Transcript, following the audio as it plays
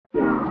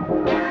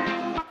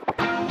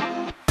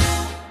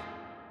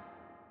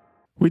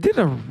We did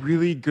a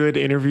really good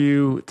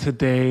interview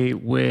today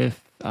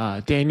with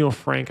Daniel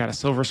Frank out of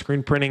Silver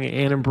Screen Printing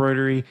and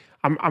Embroidery.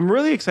 I'm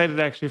really excited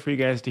actually for you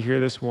guys to hear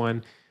this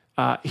one.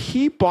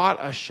 He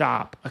bought a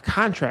shop, a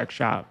contract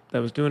shop that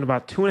was doing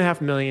about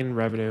 2.5 million in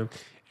revenue,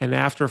 and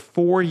after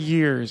 4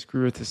 years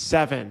grew it to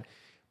 7.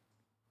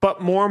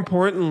 But more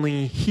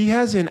importantly, he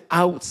has an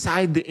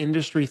outside the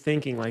industry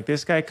thinking. Like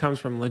this guy comes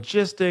from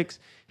logistics,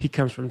 he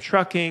comes from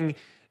trucking,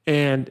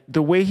 and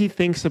the way he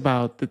thinks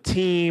about the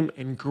team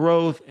and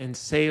growth and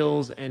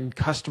sales and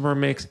customer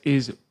mix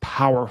is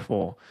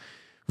powerful.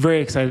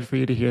 Very excited for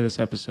you to hear this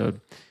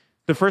episode.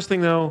 The first thing,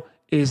 though,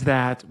 is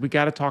that we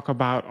got to talk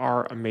about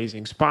our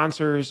amazing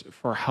sponsors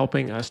for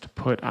helping us to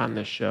put on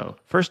this show.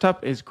 First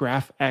up is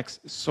GraphX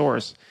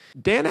Source.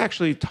 Dan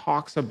actually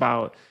talks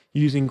about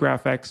using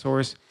GraphX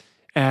Source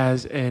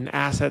as an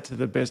asset to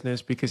the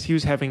business because he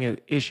was having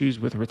issues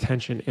with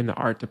retention in the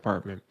art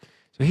department.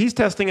 So he's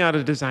testing out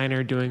a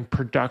designer doing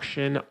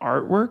production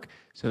artwork,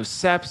 so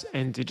SEPs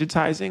and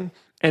digitizing,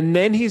 and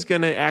then he's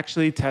going to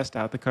actually test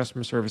out the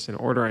customer service and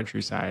order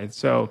entry side.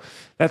 So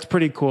that's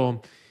pretty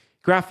cool.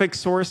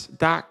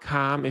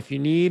 GraphicSource.com. If you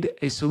need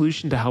a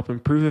solution to help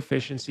improve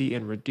efficiency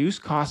and reduce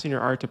costs in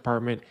your art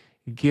department,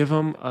 give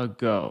them a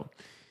go.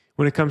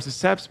 When it comes to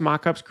SEPs,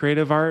 mockups,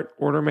 creative art,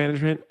 order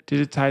management,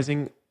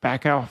 digitizing,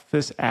 back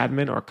office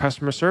admin, or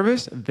customer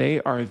service,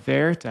 they are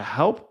there to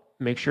help.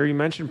 Make sure you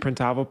mention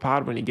Printavo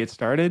Pod when you get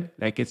started.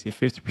 That gets you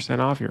 50%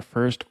 off your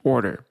first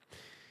order.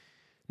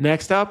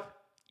 Next up,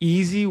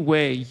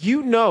 EasyWay.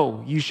 You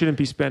know you shouldn't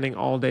be spending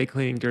all day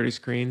cleaning dirty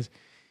screens.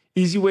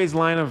 EasyWay's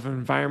line of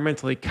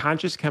environmentally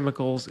conscious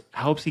chemicals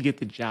helps you get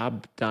the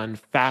job done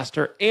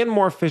faster and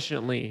more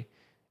efficiently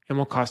and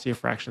will cost you a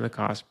fraction of the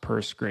cost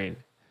per screen.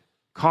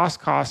 Cost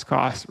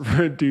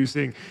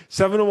reducing.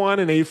 701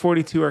 and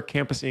 842 are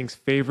Campus Inc.'s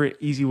favorite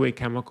EasyWay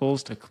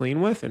chemicals to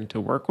clean with and to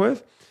work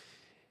with.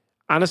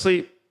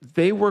 Honestly,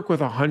 they work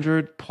with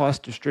 100 plus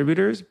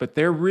distributors, but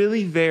they're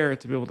really there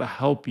to be able to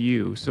help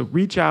you. So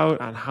reach out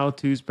on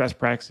how-tos, best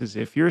practices.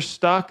 If you're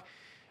stuck,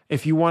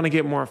 if you want to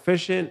get more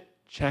efficient,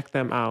 check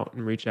them out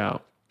and reach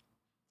out.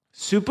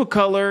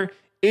 Supacolor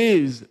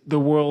is the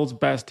world's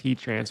best heat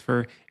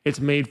transfer. It's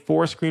made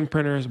for screen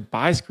printers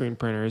by screen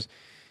printers.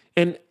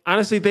 And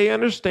honestly, they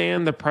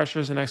understand the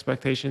pressures and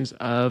expectations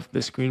of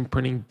the screen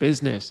printing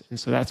business. And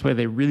so that's why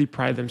they really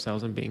pride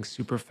themselves on being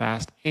super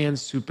fast and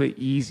super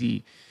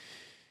easy.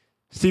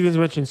 Steven's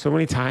mentioned so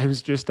many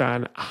times just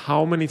on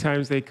how many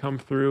times they come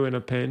through in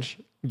a pinch,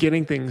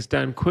 getting things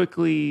done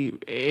quickly,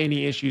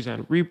 any issues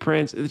on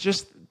reprints. It's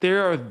just, they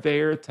are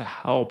there to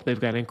help. They've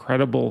got an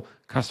incredible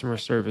customer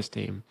service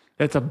team.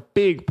 That's a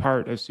big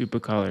part of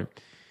Supacolor.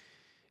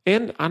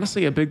 And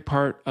honestly, a big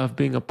part of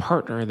being a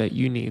partner that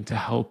you need to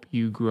help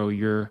you grow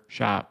your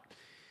shop.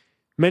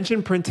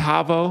 Mention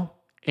Printavo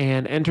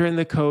and enter in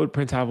the code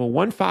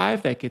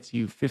Printavo15. That gets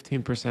you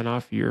 15%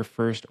 off your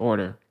first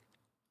order.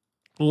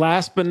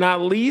 Last but not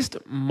least,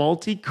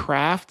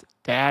 Multicraft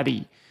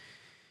Daddy.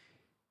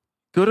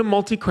 Go to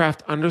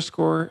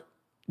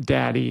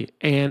multicraft_daddy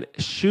and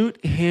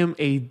shoot him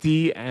a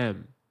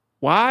DM.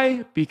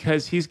 Why?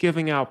 Because he's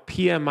giving out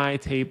PMI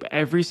tape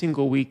every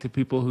single week to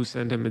people who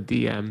send him a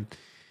DM.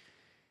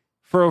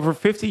 For over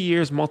 50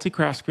 years,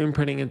 Multicraft Screen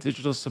Printing and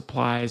Digital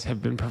Supplies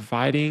have been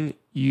providing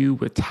you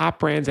with top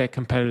brands at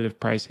competitive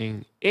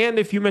pricing. And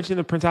if you mention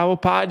the Printavo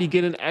Pod, you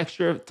get an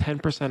extra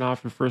 10%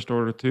 off your first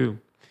order too.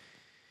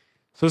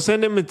 So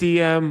send him a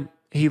DM.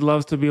 He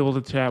loves to be able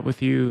to chat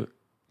with you.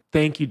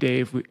 Thank you,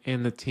 Dave,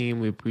 and the team.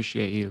 We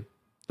appreciate you.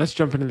 Let's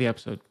jump into the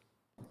episode.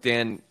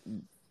 Dan,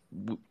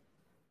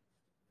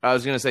 I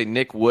was going to say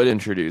Nick Wood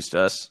introduced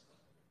us.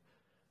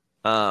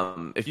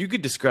 If you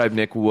could describe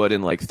Nick Wood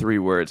in like 3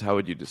 words, how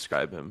would you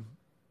describe him?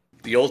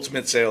 The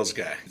ultimate sales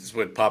guy is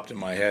what popped in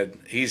my head.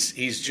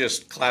 He's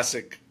just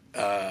classic,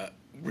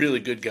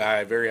 really good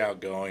guy, very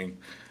outgoing.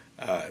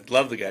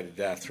 Love the guy to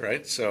death,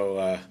 right?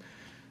 So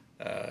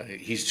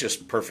he's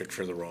just perfect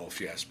for the role,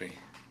 if you ask me.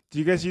 Do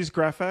you guys use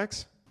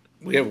GraphX?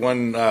 We have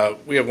one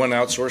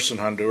outsourced in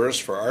Honduras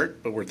for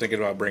art, but we're thinking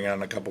about bringing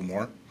on a couple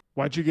more.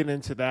 Why'd you get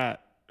into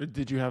that?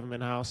 Did you have them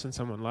in-house and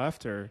someone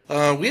left? Or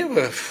We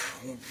have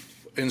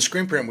in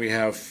screen print, we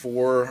have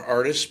 4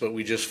 artists, but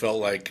we just felt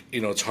like,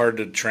 it's hard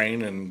to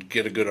train and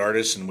get a good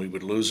artist and we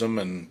would lose them.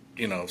 And,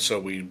 so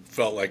we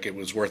felt like it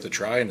was worth a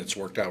try and it's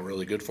worked out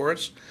really good for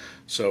us.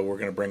 So we're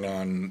going to bring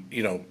on,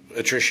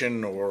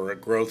 attrition or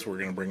growth. We're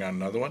going to bring on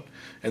another one.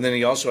 And then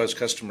he also has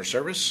customer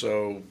service.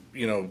 So,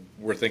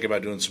 we're thinking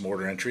about doing some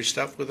order entry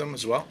stuff with him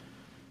as well.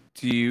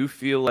 Do you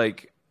feel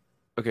like,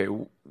 okay,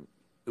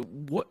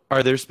 what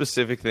are there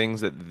specific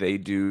things that they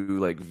do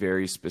like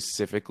very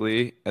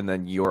specifically, and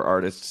then your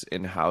artists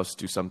in-house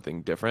do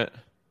something different?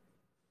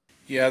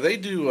 Yeah, they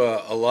do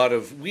a lot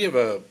of. We have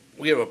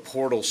a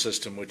portal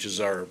system, which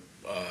is our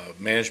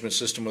management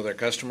system with our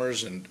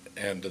customers, and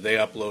they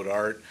upload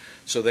art,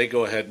 so they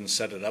go ahead and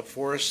set it up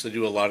for us. They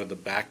do a lot of the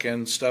back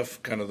end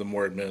stuff, kind of the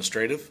more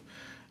administrative.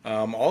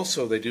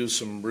 Also, they do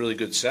some really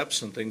good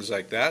SEPs and things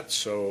like that.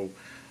 So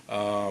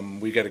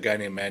We got a guy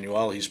named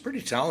Manuel. He's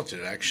pretty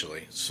talented,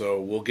 actually.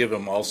 So we'll give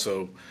him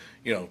also,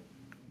 you know,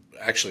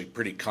 actually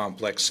pretty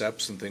complex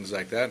SEPs and things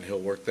like that, and he'll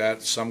work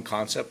that. Some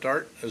concept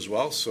art as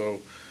well.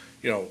 So,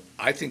 you know,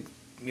 I think,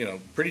 you know,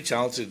 pretty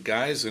talented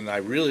guys, and I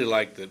really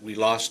like that we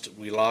lost,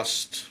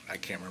 I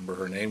can't remember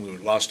her name, we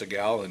lost a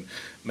gal, and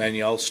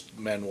Manuel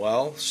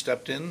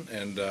stepped in,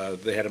 and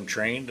they had him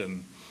trained,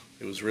 and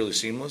it was really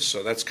seamless.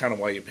 So that's kind of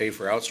why you pay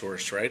for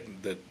outsource,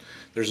 right? That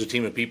there's a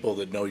team of people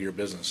that know your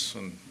business,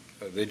 and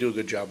they do a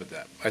good job at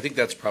that. I think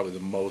that's probably the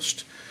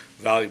most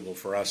valuable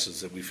for us,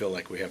 is that we feel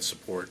like we have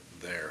support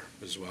there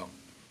as well.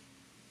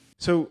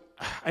 So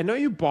I know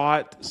you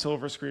bought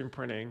Silver Screen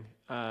Printing,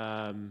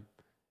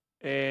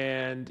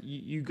 and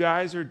you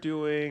guys are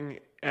doing,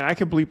 and I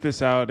can bleep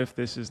this out if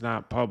this is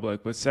not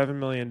public, but $7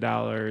 million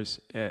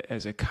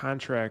as a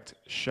contract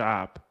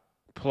shop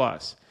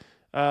plus.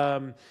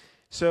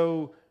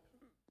 So,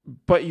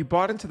 but you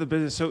bought into the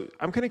business. So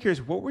I'm kind of curious,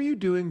 what were you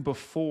doing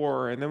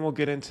before? And then we'll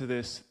get into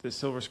the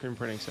Silver Screen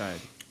Printing side.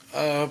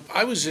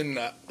 I was in,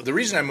 the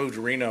reason I moved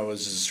to Reno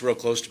is it's real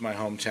close to my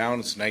hometown.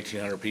 It's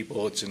 1,900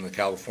 people. It's in the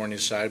California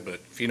side, but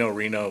if you know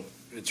Reno,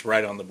 it's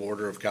right on the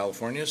border of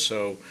California.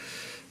 So,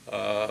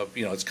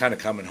 you know, it's kind of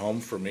coming home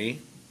for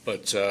me.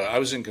 But I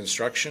was in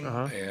construction,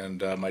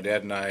 and my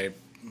dad and I,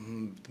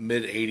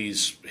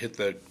 mid-'80s, hit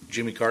the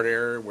Jimmy Carter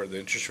era where the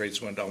interest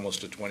rates went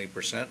almost to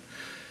 20%.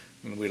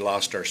 And we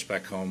lost our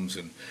spec homes.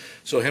 And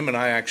so him and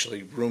I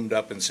actually roomed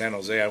up in San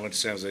Jose. I went to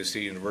San Jose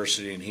State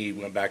University, and he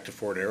went back to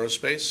Ford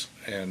Aerospace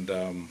and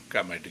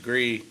got my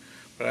degree.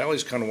 But I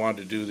always kind of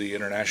wanted to do the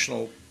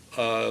international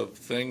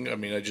thing. I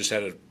mean, I just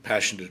had a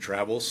passion to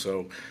travel.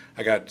 So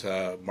I got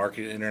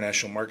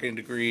international marketing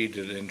degree,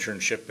 did an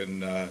internship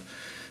in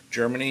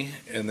Germany,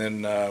 and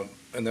then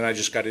I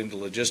just got into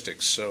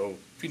logistics. So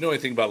if you know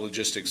anything about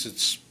logistics,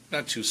 it's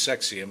not too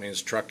sexy. I mean,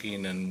 it's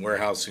trucking and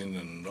warehousing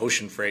and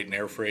ocean freight and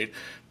air freight.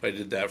 I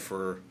did that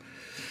for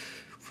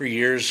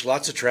years.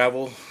 Lots of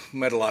travel.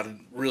 Met a lot of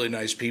really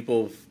nice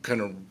people. Kind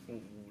of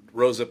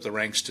rose up the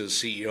ranks to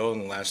CEO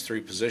in the last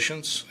 3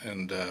 positions.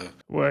 And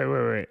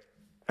Wait.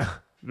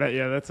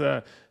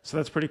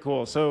 That's pretty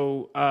cool.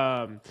 So,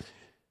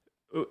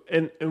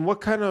 and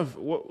what kind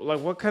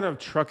of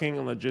trucking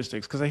and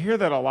logistics? Because I hear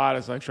that a lot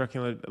is like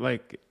trucking,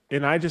 like.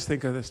 And I just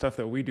think of the stuff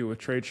that we do with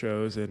trade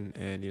shows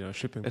and you know,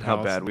 shipping. And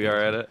how bad we are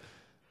at it.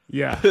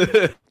 Yeah.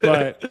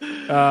 But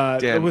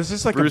Dan, it was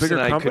just like Bruce a bigger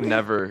and I company.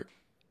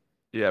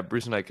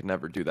 Bruce and I could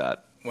never do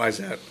that. Why is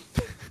that?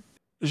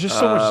 There's just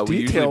so much we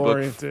usually detail book-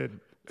 oriented.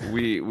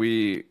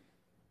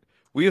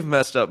 We have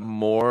messed up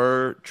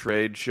more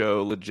trade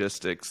show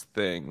logistics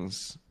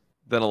things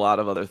than a lot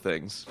of other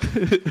things.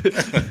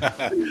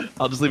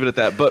 I'll just leave it at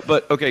that.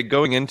 But okay,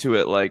 going into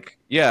it, like,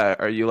 yeah,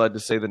 are you allowed to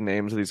say the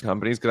names of these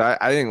companies? Because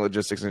I think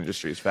logistics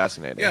industry is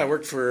fascinating. Yeah, I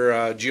worked for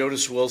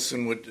Geodis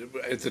Wilson.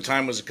 At the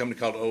time was a company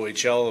called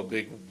OHL, a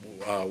big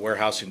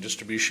warehousing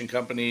distribution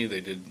company.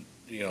 They did,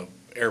 you know,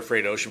 air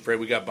freight, ocean freight.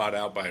 We got bought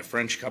out by a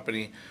French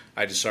company.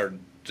 I decided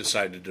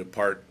to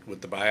depart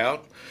with the buyout,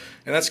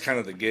 and that's kind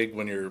of the gig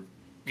when you're,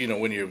 you know,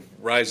 when you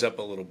rise up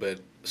a little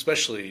bit.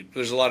 Especially,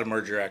 there's a lot of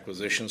merger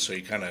acquisitions, so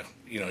you kind of,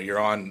 you know, you're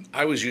on.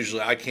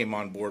 I came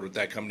on board with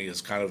that company as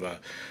kind of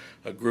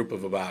a group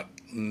of about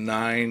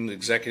 9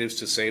 executives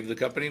to save the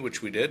company,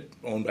 which we did,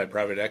 owned by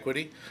private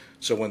equity.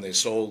 So when they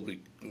sold,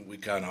 we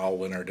kind of all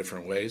went our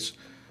different ways.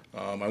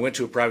 I went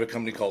to a private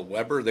company called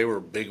Weber. They are a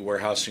big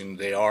warehousing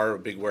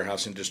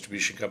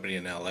distribution company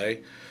in LA.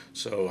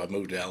 So I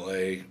moved to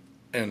LA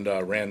and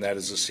ran that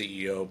as a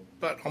CEO.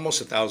 About almost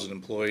 1,000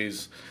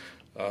 employees.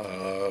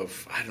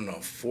 I don't know,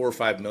 4 or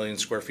 5 million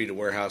square feet of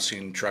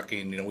warehousing,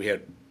 trucking. You know, we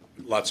had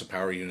lots of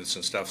power units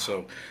and stuff.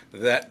 So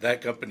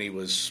that company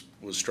was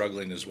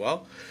struggling as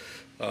well.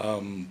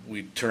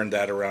 We turned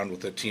that around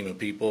with a team of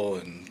people,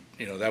 and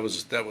you know, that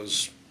was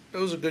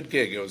a good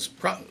gig. It was.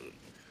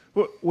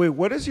 Wait,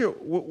 what is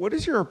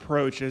your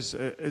approach as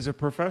a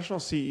professional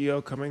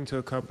CEO coming to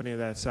a company of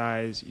that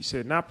size? You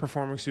said not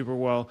performing super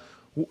well.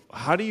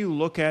 How do you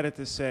look at it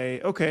to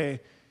say, okay,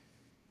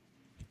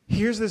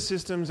 here's the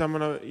systems I'm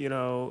going to, you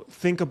know,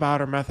 think about,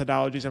 or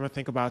methodologies I'm going to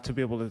think about to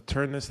be able to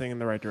turn this thing in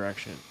the right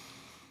direction?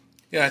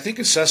 Yeah, I think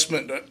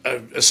assessing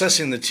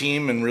the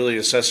team and really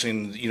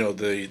assessing, you know,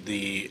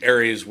 the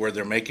areas where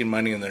they're making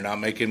money and they're not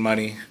making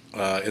money.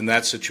 In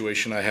that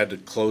situation, I had to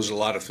close a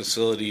lot of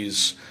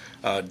facilities,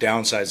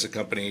 downsize the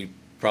company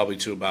probably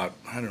to about,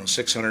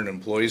 600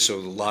 employees, so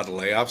a lot of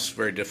layoffs,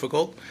 very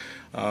difficult.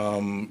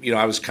 You know,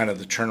 I was kind of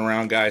the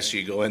turnaround guy, so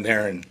you go in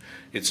there and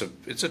it's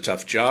a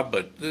tough job,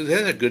 but they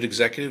had a good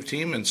executive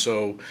team, and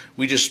so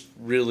we just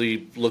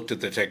really looked at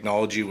the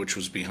technology which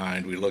was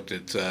behind. We looked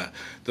at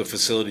the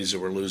facilities that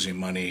were losing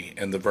money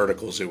and the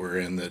verticals that were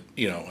in that,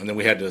 you know, and then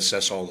we had to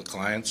assess all the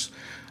clients.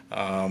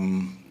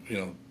 You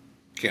know,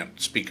 can't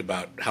speak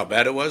about how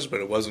bad it was, but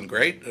it wasn't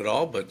great at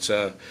all. But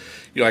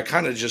you know, I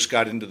kind of just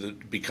got into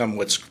become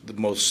what's the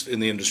most in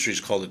the industry is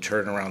called a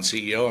turnaround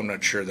CEO. I'm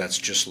not sure that's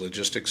just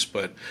logistics,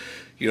 but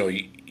you know,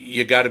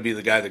 you got to be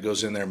the guy that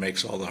goes in there and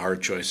makes all the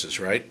hard choices,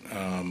 right?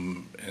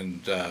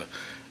 And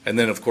And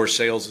then, of course,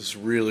 sales is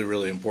really,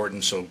 really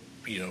important. So,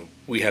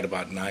 we had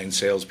about 9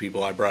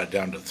 salespeople. I brought it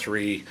down to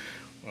 3.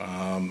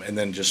 And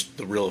then just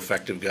the real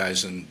effective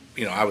guys. And,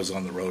 I was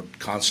on the road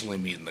constantly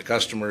meeting the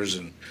customers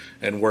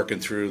and working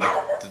through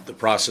the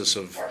process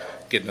of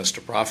getting us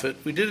to profit.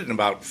 We did it in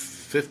about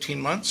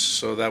 15 months,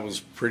 so that was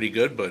pretty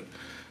good, but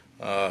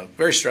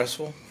very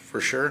stressful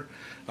for sure.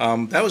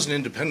 That was an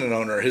independent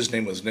owner. His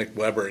name was Nick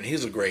Weber, and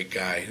he's a great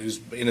guy. He's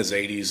in his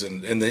 80s,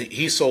 and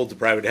he sold to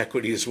private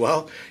equity as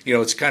well.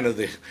 It's kind of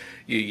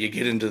you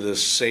get into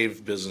this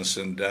save business,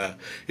 and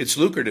it's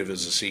lucrative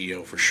as a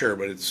CEO for sure,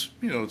 but it's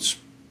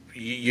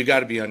you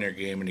got to be on your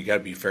game, and you got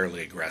to be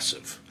fairly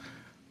aggressive.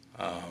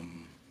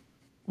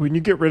 When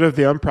you get rid of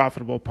the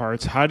unprofitable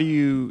parts, how do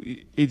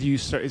you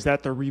start? Is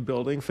that the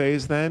rebuilding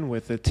phase then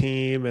with the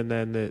team, and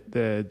then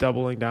the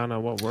doubling down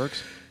on what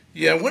works?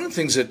 Yeah, one of the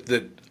things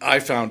that I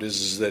found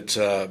is that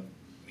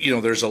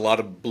there's a lot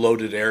of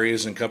bloated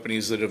areas in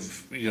companies that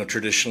have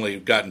traditionally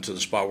gotten to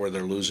the spot where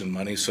they're losing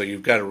money. So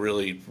you've got to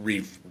really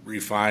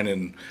refine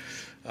and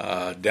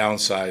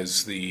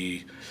downsize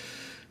the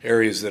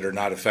areas that are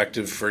not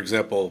effective. For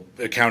example,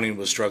 accounting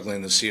was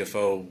struggling. The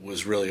CFO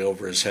was really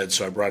over his head,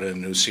 so I brought in a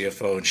new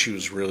CFO, and she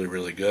was really,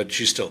 really good.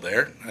 She's still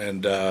there,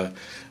 and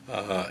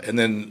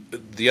then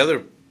the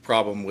other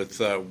problem with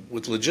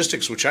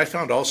logistics, which I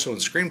found also in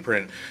screen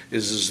print,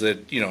 is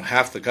that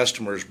half the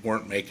customers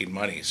weren't making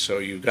money. So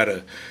you've got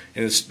to,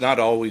 and it's not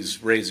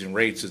always raising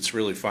rates; it's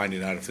really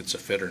finding out if it's a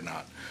fit or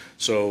not.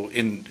 So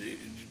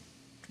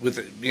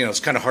it's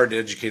kind of hard to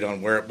educate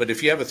on where, but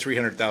if you have a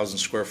 300,000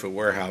 square foot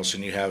warehouse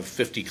and you have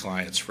 50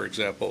 clients, for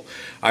example,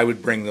 I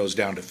would bring those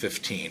down to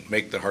 15,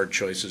 make the hard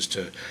choices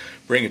to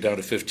bring it down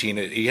to 15.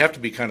 You have to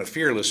be kind of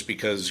fearless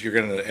because you're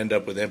going to end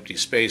up with empty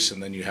space,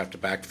 and then you have to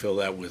backfill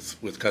that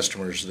with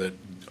customers that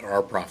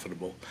are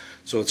profitable.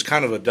 So it's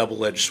kind of a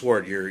double-edged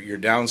sword. You're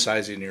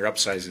downsizing and you're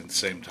upsizing at the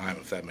same time,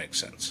 if that makes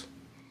sense.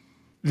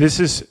 This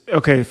is,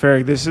 okay,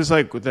 Farag, this is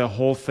like the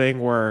whole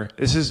thing where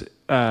this is,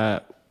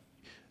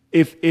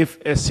 if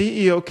a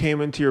CEO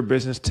came into your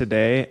business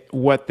today,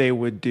 what they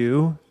would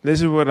do,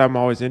 this is what I'm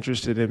always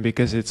interested in,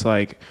 because it's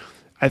like,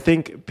 I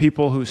think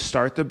people who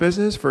start the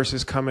business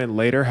versus come in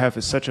later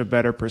have such a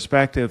better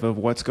perspective of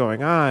what's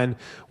going on,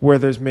 where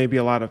there's maybe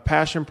a lot of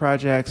passion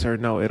projects or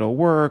no, it'll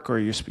work, or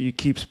you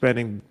keep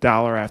spending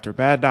dollar after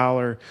bad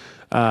dollar.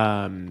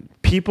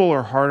 People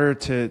are harder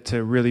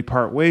to really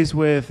part ways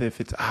with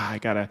if it's, I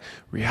got to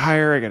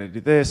rehire, I got to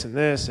do this,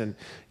 and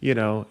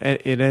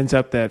it ends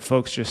up that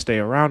folks just stay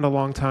around a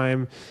long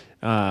time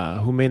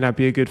who may not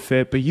be a good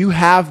fit. But you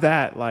have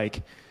that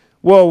like,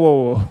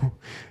 whoa,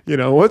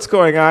 what's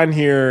going on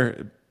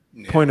here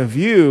point of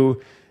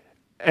view.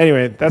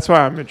 Anyway, that's why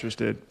I'm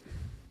interested.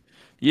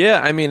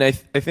 Yeah, I mean, I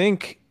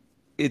think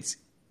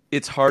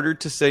it's harder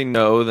to say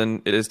no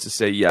than it is to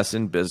say yes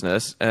in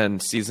business,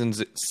 and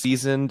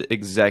seasoned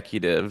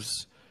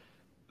executives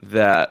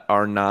that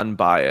are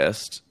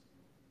non-biased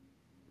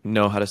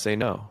know how to say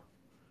no.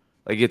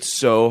 Like, it's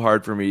so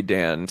hard for me,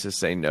 Dan, to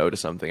say no to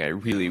something I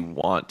really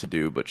want to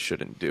do but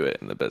shouldn't do it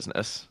in the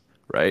business,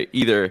 right?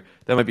 Either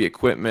that might be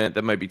equipment,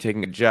 that might be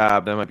taking a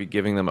job, that might be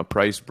giving them a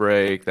price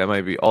break, that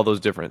might be all those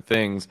different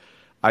things.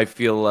 I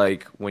feel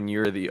like when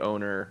you're the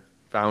owner,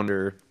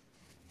 founder,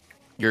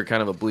 you're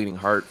kind of a bleeding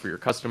heart for your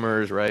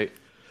customers, right?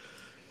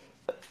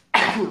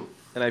 And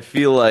I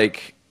feel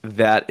like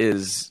that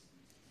is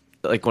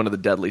like one of the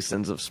deadly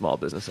sins of small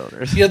business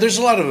owners. Yeah, there's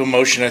a lot of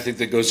emotion, I think,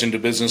 that goes into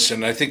business,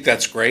 and I think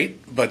that's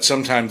great. But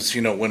sometimes,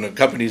 when a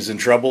company's in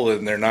trouble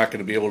and they're not going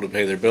to be able to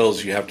pay their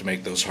bills, you have to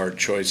make those hard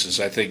choices.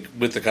 I think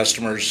with the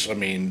customers, I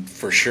mean,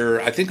 for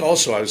sure. I think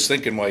also, I was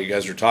thinking while you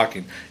guys were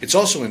talking, it's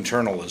also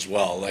internal as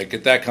well. Like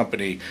at that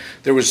company,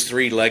 there was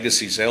 3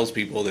 legacy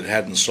salespeople that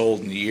hadn't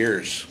sold in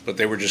years, but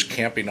they were just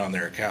camping on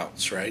their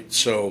accounts, right?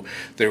 So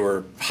they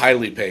were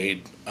highly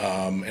paid,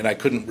 and I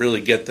couldn't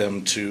really get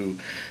them to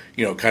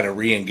kind of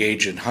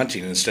re-engage in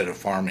hunting instead of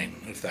farming,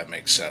 if that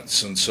makes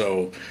sense. And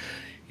so,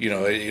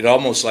 it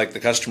almost like the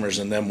customers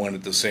and them went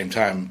at the same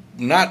time.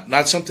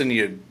 Not something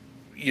you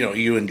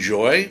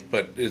enjoy,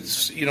 but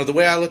it's, the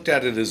way I looked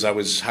at it is I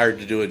was hired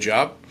to do a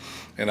job,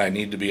 and I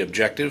need to be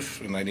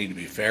objective and I need to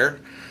be fair,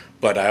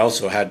 but I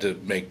also had to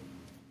make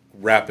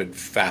rapid,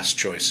 fast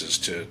choices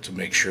to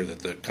make sure that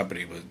the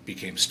company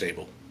became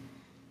stable.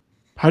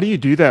 How do you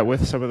do that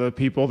with some of the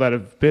people that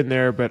have been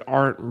there but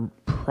aren't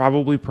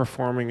probably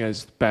performing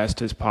as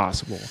best as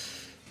possible?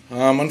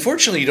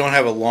 Unfortunately, you don't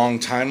have a long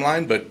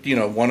timeline, but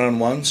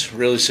one-on-ones,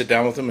 really sit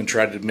down with them and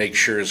try to make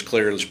sure as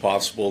clear as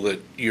possible that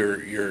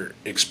you're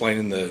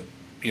explaining the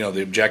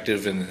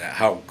objective and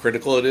how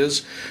critical it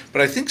is.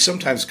 But I think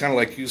sometimes, kind of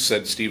like you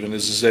said, Stephen,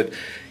 is that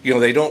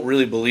they don't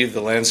really believe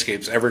the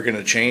landscape's ever going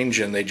to change,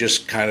 and they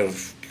just kind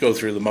of go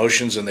through the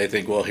motions and they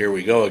think, well, here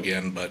we go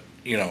again. But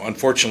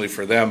unfortunately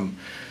for them,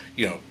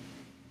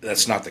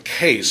 that's not the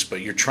case,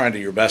 but you're trying to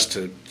your best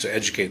to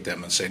educate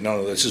them and say,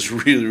 no, this is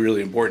really,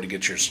 really important to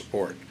get your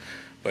support.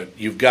 But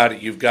you've got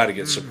to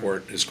get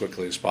support as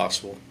quickly as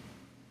possible.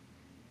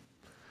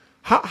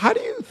 How do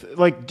you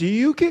like? Do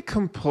you get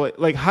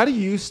like? How do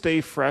you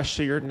stay fresh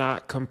so you're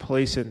not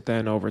complacent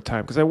then over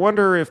time? Because I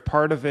wonder if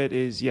part of it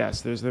is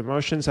yes, there's the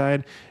emotion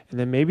side, and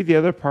then maybe the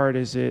other part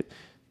is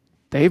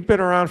they've been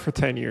around for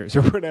 10 years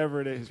or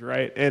whatever it is,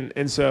 right?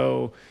 And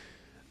so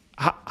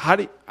how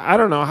do I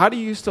don't know, how do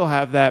you still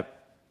have that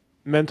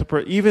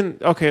even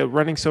okay,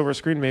 running Silver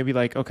Screen, maybe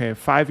like okay,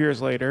 5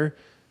 years later,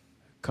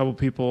 a couple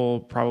people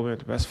probably aren't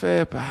the best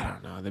fit, but I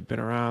don't know, they've been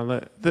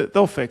around,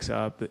 they'll fix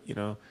up,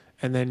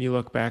 and then you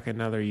look back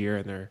another year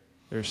and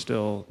they're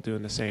still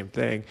doing the same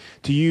thing.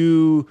 Do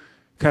you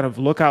kind of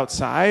look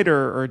outside,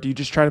 or do you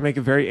just try to make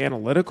it very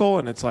analytical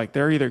and it's like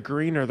they're either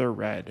green or they're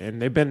red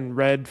and they've been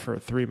red for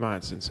 3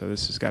 months and so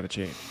this has got to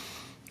change?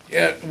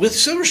 Yeah, with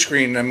Silver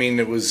Screen, I mean,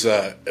 it was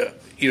it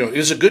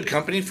was a good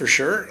company for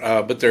sure,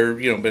 but they're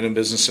been in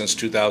business since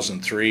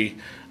 2003.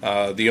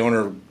 The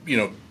owner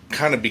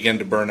kind of began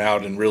to burn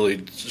out and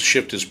really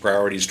shift his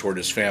priorities toward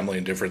his family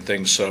and different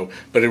things. So,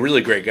 but a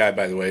really great guy,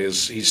 by the way,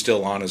 is he's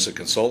still on as a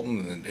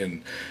consultant.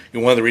 And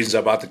one of the reasons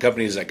I bought the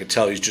company is I could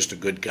tell he's just a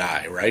good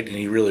guy, right? And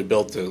he really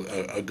built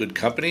a good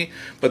company.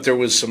 But there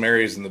was some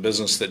areas in the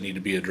business that need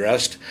to be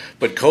addressed.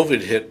 But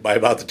COVID hit by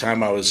about the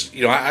time I was,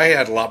 I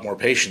had a lot more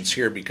patience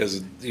here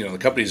because the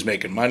company's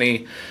making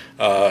money.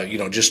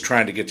 Just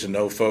trying to get to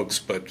know folks.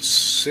 But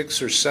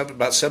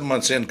about 7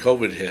 months in,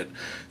 COVID hit.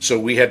 So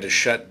we had to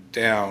shut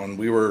down.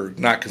 We were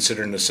not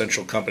considered an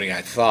essential company,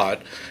 I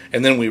thought.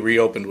 And then we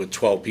reopened with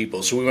 12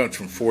 people. So we went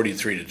from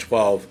 43 to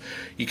 12.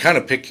 You kind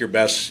of pick your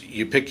best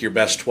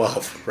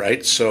 12,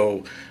 right?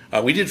 So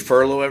we did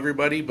furlough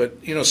everybody, but,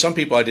 some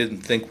people I didn't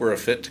think were a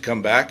fit to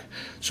come back.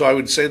 So I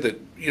would say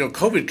that,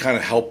 COVID kind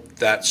of helped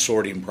that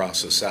sorting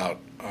process out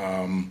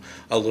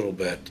a little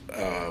bit,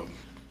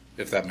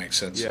 if that makes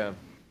sense. Yeah.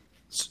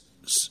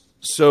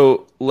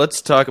 So let's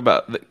talk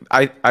about.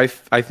 I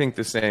think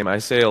the same. I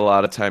say a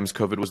lot of times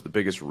COVID was the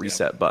biggest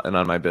reset button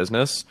on my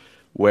business,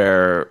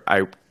 where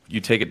you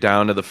take it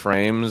down to the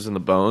frames and the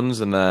bones,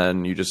 and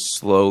then you just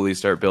slowly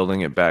start building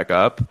it back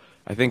up.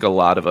 I think a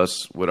lot of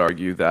us would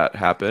argue that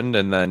happened,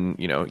 and then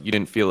you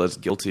didn't feel as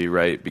guilty,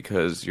 right?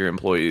 Because your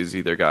employees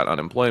either got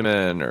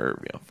unemployment or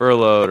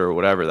furloughed or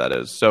whatever that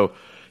is. So,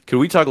 could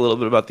we talk a little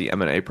bit about the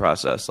M&A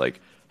process?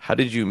 Like, how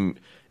did you?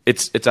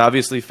 It's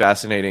obviously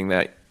fascinating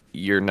that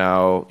you're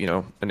now,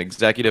 an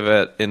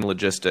executive in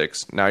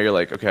logistics. Now you're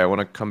like, okay, I want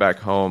to come back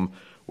home.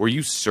 Were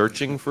you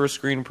searching for a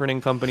screen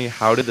printing company?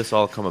 How did this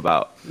all come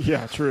about?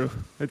 Yeah, true.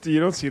 You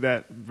don't see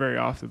that very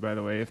often, by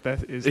the way, if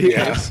that is the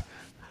case.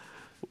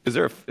 Is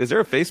there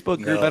a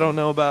Facebook group I don't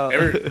know about?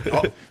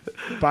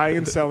 Buying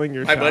and selling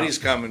your My shop. buddies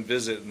come and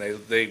visit, and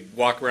they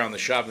walk around the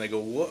shop, and they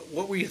go,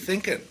 what were you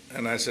thinking?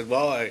 And I said,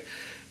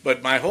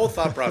 but my whole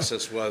thought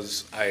process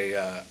was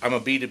I'm a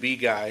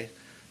B2B guy.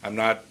 I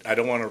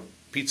don't want a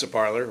pizza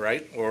parlor,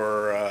 right,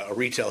 or a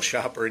retail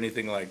shop or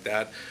anything like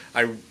that.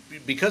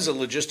 Because of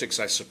logistics,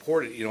 I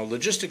support it.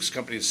 Logistics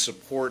companies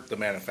support the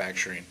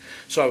manufacturing.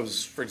 So I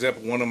was, for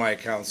example, one of my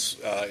accounts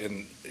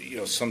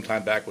some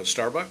time back was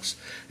Starbucks,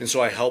 and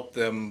so I helped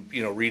them,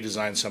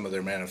 redesign some of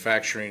their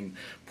manufacturing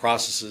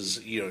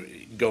processes,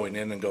 going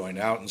in and going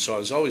out. And so I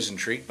was always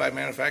intrigued by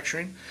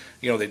manufacturing.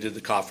 They did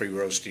the coffee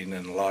roasting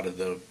and a lot of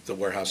the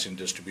warehousing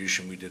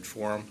distribution we did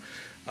for them.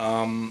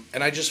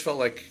 And I just felt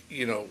like,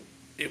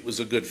 it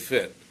was a good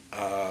fit.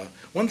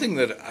 One thing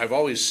that I've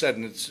always said,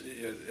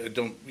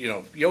 and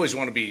you always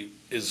want to be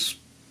as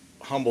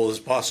humble as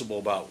possible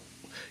about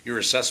your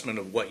assessment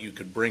of what you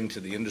could bring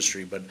to the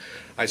industry, but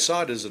I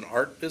saw it as an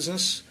art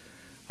business.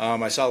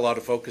 I saw a lot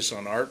of focus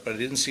on art, but I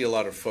didn't see a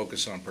lot of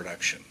focus on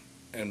production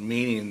and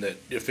meaning that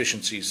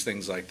efficiencies,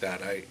 things like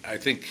that. I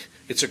think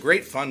it's a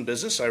great, fun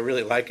business. I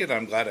really like it.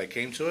 I'm glad I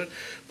came to it,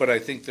 but I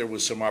think there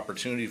was some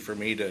opportunity for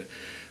me to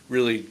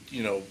really,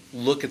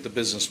 look at the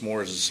business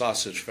more as a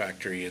sausage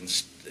factory,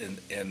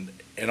 and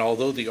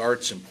although the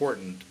art's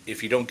important,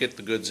 if you don't get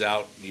the goods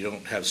out, you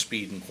don't have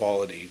speed and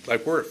quality.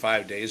 Like we're at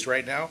 5 days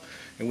right now,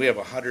 and we have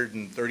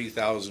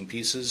 130,000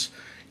 pieces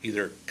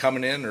either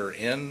coming in or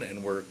in,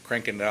 and we're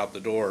cranking it out the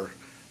door.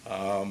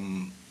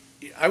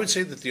 I would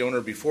say that the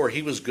owner before,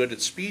 he was good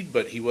at speed,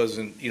 but he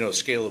wasn't,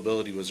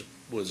 scalability was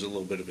a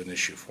little bit of an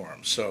issue for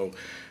him. So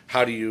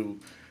how do you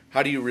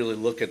really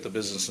look at the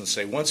business and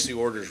say, once the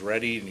order's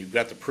ready and you've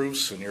got the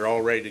proofs and you're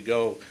all ready to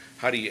go,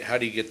 how do you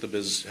get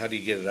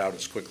it out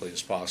as quickly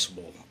as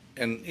possible?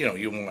 And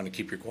you want to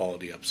keep your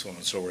quality up, so on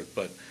and so forth.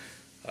 But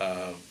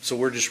so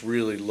we're just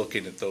really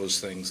looking at those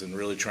things and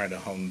really trying to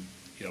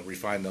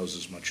refine those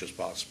as much as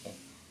possible.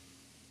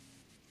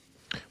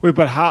 Wait,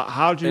 but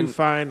how'd you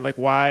find, like,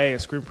 why a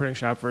screen printing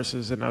shop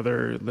versus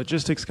another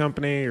logistics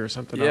company or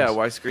something else? Yeah,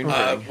 why screen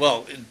printing?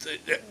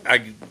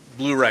 I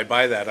blew right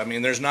by that. I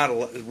mean, there's not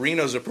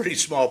Reno's a pretty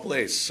small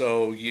place,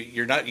 so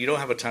you don't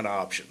have a ton of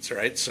options,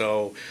 right?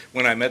 So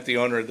when I met the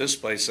owner of this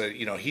place,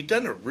 he'd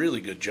done a really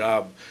good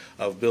job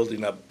of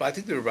building up. I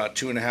think they were about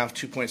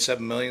 2.7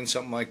 million,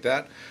 something like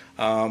that.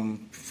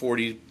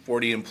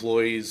 40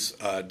 employees,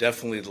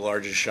 definitely the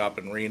largest shop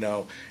in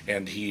Reno.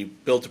 And he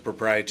built a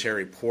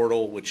proprietary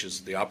portal, which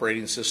is the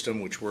operating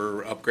system, which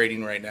we're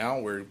upgrading right now.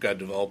 We've got a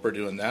developer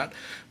doing that.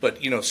 But,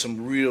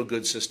 some real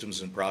good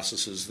systems and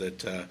processes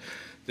that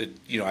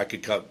I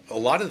could cut. A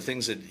lot of the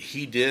things that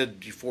he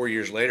did 4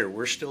 years later,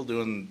 we're still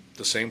doing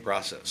the same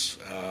process.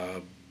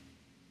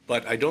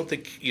 But I don't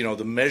think,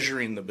 the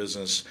measuring the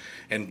business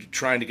and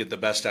trying to get the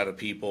best out of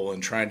people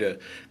and trying to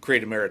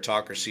create a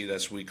meritocracy,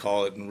 that's what we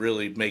call it, and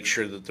really make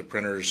sure that the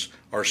printers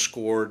are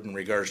scored in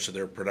regards to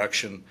their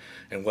production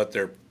and what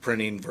they're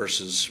printing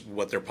versus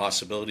what their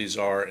possibilities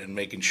are, and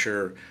making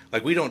sure,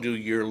 like, we don't do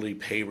yearly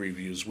pay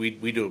reviews.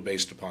 We do it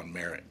based upon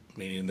merit,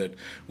 meaning that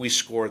we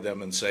score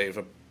them and say if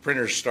a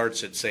printer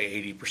starts at, say,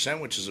 80%,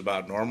 which is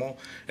about normal,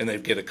 and they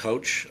get a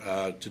coach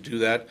to do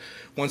that.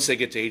 Once they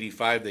get to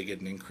 85, they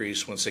get an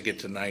increase. Once they get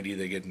to 90,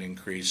 they get an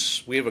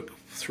increase. We have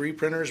 3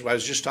 printers. I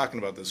was just talking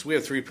about this. We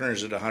have 3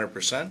 printers at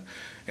 100%,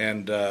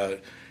 and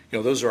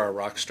those are our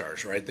rock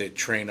stars, right? They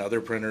train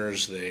other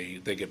printers. They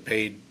get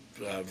paid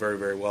very,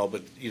 very well.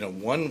 But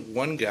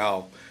one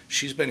gal,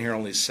 she's been here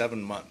only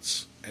 7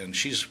 months, and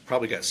she's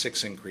probably got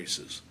 6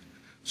 increases.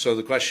 So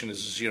the question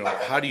is,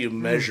 how do you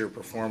measure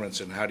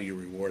performance and how do you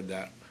reward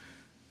that?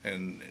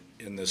 And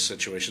in this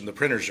situation, the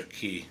printers are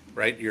key,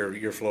 right?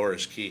 Your floor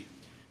is key.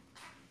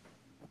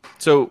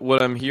 So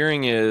what I'm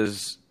hearing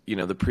is,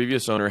 the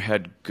previous owner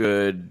had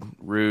good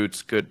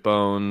roots, good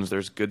bones.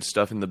 There's good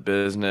stuff in the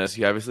business.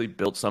 He obviously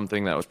built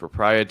something that was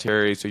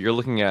proprietary. So you're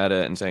looking at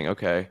it and saying,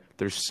 okay,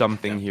 there's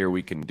something here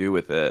we can do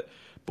with it.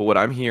 But what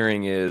I'm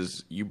hearing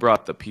is you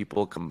brought the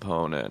people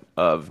component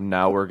of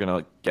now we're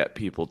going to get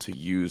people to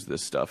use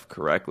this stuff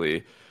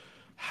correctly.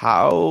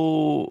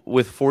 How,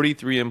 with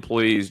 43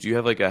 employees, do you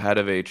have like a head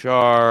of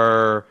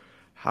HR?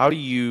 How do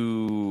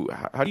you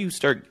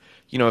start,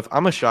 if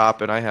I'm a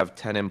shop and I have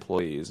 10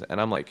 employees and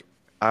I'm like,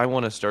 I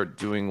want to start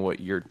doing what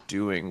you're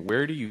doing,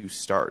 where do you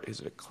start? Is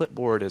it a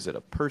clipboard? Is it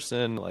a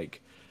person?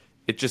 Like,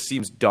 it just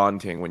seems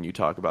daunting when you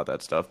talk about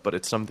that stuff, but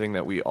it's something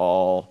that we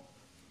all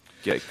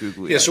get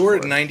googly. Yeah, so we're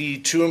at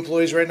 92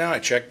 employees right now. I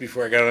checked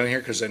before I got on here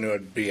because I knew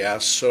I'd be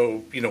asked.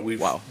 So,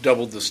 we've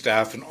doubled the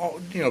staff and,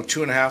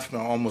 2.5,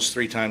 almost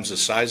 3 times the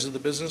size of the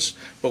business.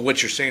 But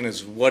what you're saying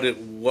is what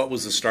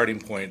was the starting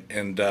point?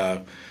 And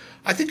I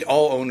think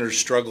all owners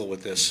struggle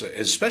with this,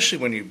 especially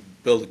when you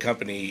build a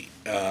company.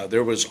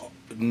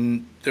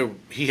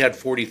 He had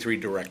 43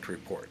 direct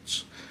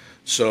reports.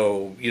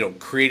 So,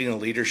 creating a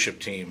leadership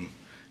team,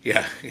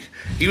 yeah,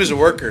 he was a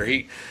worker.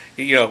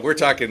 We're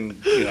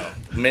talking,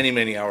 many,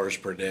 many hours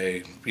per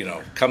day,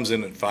 comes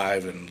in at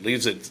 5 and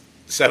leaves at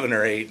 7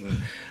 or 8,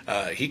 and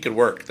he could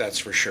work, that's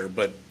for sure.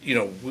 But,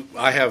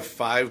 I have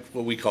 5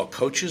 what we call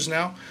coaches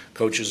now.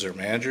 Coaches are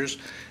managers,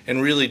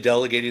 and really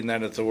delegating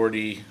that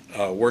authority,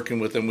 working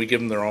with them. We give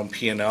them their own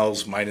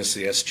P&Ls minus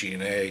the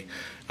SG&A,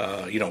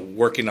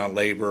 working on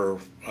labor,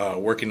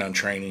 working on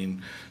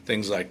training,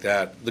 things like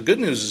that. The good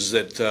news is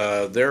that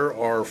there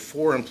are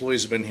 4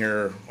 employees who have been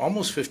here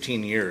almost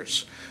 15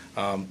 years.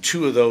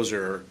 2 of those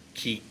are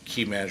key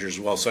managers as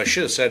well. So I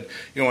should have said,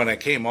 when I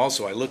came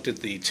also, I looked at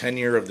the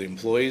tenure of the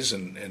employees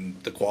and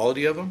the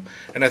quality of them,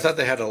 and I thought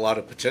they had a lot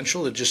of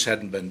potential that just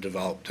hadn't been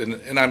developed. And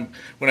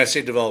when I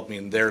say developed, I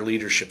mean their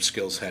leadership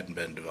skills hadn't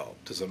been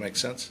developed. Does that make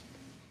sense?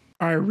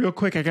 All right, real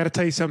quick, I got to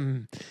tell you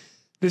something.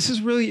 This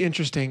is really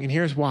interesting, and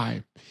here's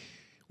why.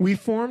 We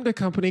formed a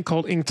company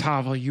called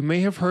Inktavo. You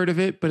may have heard of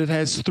it, but it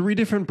has 3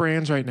 different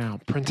brands right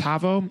now: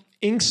 Printavo,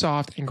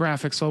 Inksoft, and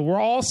GraphicsFlow. We're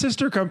all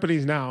sister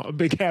companies now, a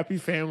big happy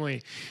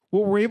family.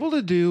 What we're able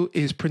to do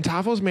is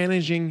Printavo's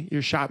managing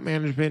your shop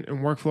management and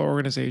workflow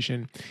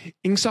organization.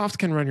 Inksoft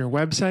can run your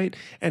website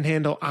and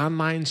handle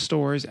online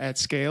stores at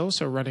scale,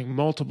 so running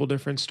multiple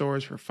different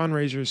stores for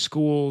fundraisers,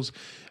 schools,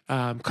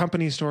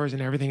 company stores,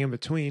 and everything in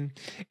between.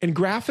 And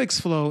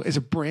GraphicsFlow is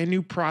a brand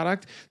new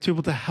product to be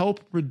able to help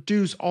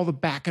reduce all the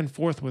back and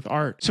forth with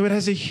art. So it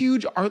has a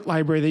huge art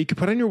library that you can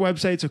put on your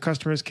website so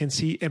customers can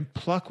see and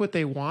pluck what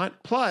they want.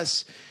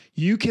 Plus,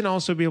 you can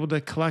also be able to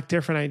collect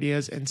different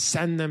ideas and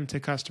send them to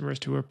customers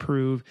to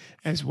approve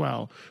as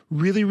well.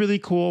 Really, really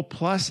cool.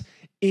 Plus,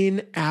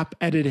 in-app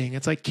editing.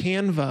 It's like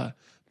Canva,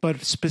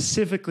 but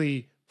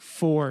specifically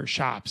for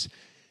shops.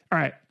 All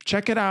right,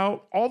 check it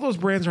out. All those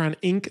brands are on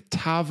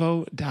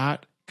Inktavo.com.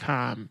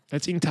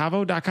 That's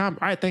Inktavo.com.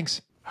 All right,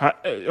 thanks.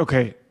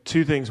 Okay,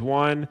 2 things.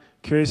 One,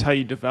 curious how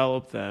you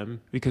develop them,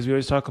 because we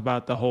always talk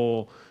about the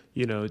whole,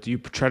 do you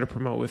try to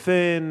promote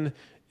within?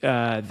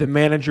 The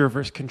manager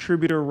versus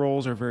contributor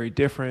roles are very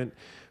different.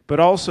 But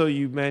also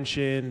you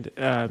mentioned,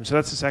 so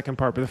that's the second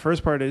part. But the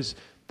first part is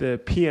the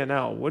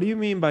P&L. What do you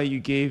mean by you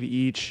gave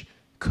each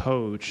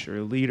coach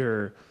or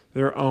leader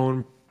their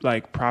own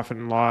profit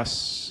and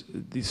loss,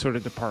 these sort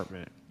of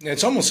department?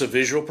 It's almost a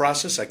visual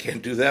process. I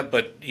can't do that,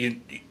 but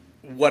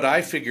what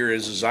I figure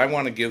is I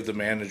want to give the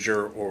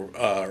manager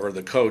or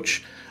the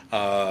coach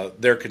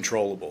they're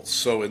controllable.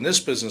 So in this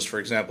business, for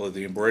example,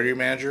 the embroidery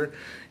manager,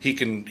 he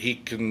can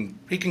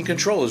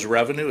control his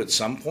revenue at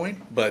some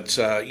point, but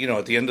you know,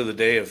 at the end of the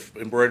day, if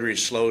embroidery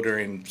is slow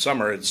during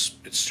summer, it's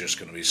just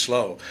going to be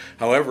slow.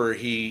 However,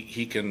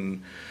 he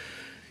can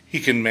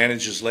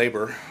manage his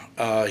labor.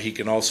 He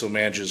can also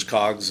manage his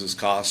COGS, his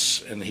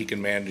costs, and he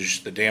can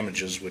manage the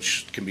damages,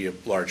 which can be a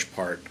large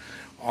part.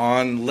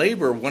 On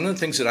labor, one of the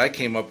things that I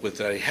came up with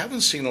that I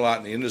haven't seen a lot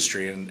in the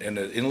industry, and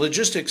in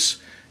logistics,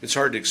 it's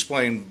hard to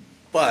explain,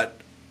 but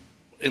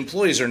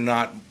employees are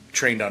not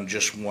trained on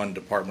just one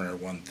department or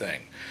one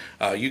thing.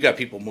 You got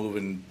people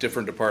moving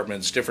different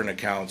departments, different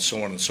accounts,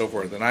 so on and so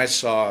forth. And I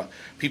saw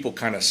people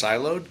kind of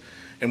siloed.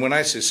 And when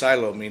I say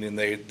silo, meaning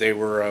they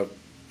were a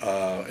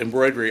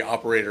embroidery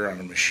operator on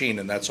a machine,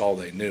 and that's all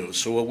they knew.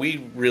 So what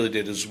we really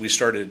did is we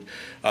started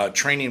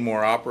training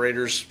more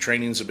operators.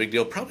 Training's a big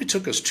deal. Probably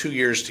took us 2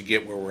 years to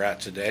get where we're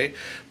at today,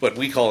 but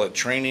we call it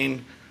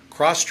training,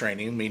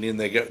 cross-training, meaning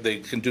they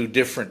can do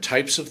different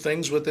types of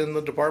things within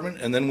the department,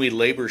 and then we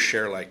labor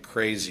share like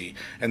crazy.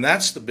 And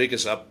that's the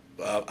biggest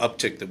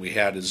uptick that we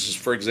had is,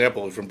 for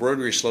example, if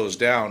embroidery slows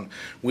down,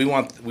 we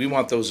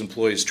want those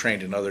employees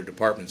trained in other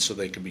departments so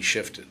they can be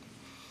shifted.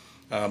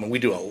 And we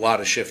do a lot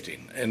of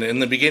shifting. And in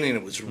the beginning,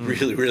 it was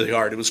really, really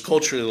hard. It was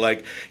culturally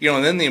like, you know,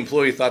 and then the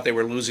employee thought they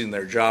were losing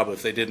their job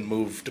if they didn't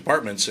move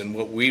departments. And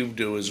what we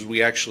do is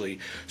we actually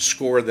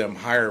score them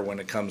higher when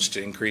it comes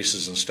to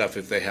increases and stuff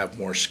if they have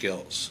more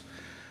skills.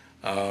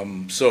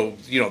 So,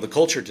 you know, the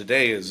culture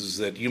today is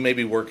that you may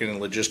be working in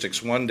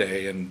logistics one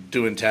day and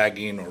doing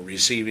tagging or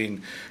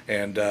receiving,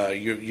 and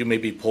you may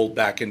be pulled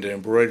back into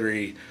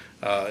embroidery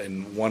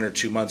in 1 or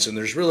 2 months, and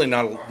there's really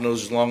no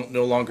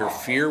longer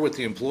fear with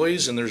the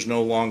employees, and there's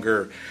no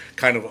longer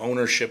kind of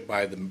ownership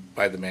by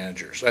the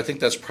managers. I think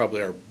that's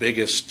probably our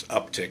biggest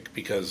uptick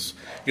because,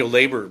 you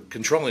know,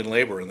 controlling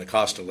labor and the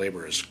cost of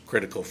labor is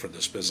critical for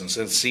this business.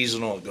 And it's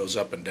seasonal; it goes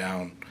up and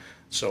down,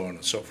 so on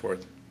and so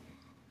forth.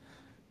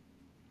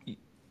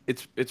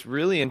 It's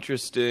really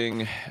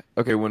interesting.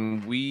 Okay,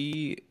 when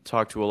we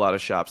talk to a lot of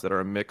shops that are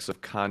a mix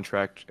of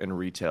contract and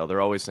retail,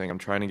 they're always saying, I'm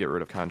trying to get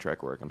rid of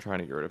contract work. I'm trying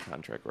to get rid of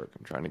contract work.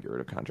 I'm trying to get rid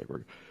of contract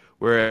work.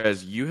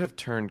 Whereas you have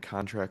turned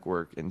contract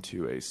work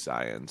into a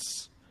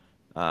science.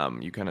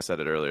 You kind of said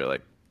it earlier,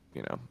 like,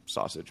 you know,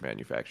 sausage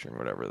manufacturing,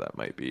 whatever that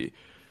might be.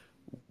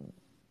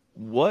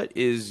 What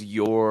is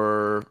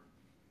your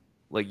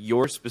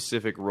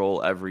specific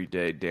role every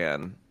day,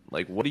 Dan?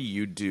 Like, what do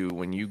you do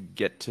when you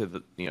get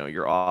to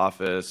your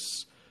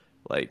office?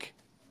 Like,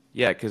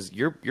 yeah, because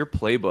your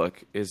playbook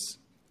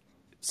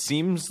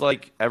seems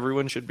like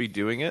everyone should be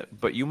doing it,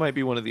 but you might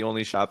be one of the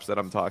only shops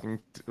that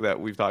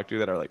we've talked to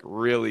that are like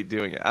really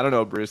doing it. I don't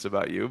know, Bruce,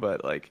 about you,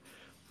 but like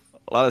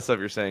a lot of the stuff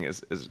you're saying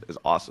is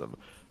awesome.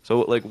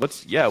 So like,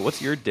 what's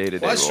your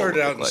day-to-day? Well, I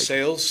started out in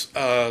sales,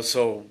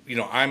 so you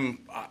know,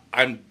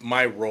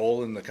 my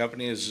role in the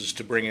company is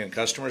to bring in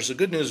customers. The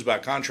good news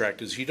about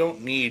contract is you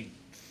don't need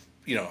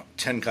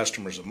 10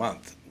 customers a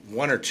month.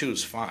 1 or 2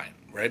 is fine,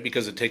 right?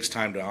 Because it takes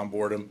time to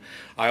onboard them.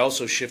 I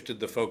also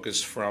shifted the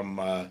focus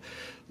from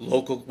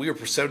local. We were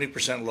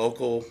 70%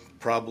 local,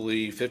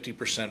 probably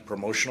 50%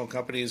 promotional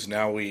companies.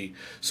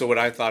 So what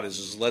I thought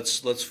is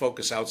let's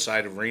focus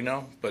outside of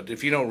Reno. But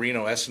if you know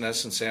Reno,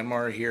 S&S and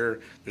Sanmar are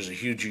here. There's a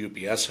huge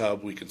UPS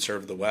hub. We could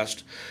serve the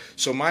West.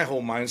 So my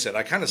whole mindset,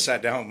 I kind of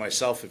sat down with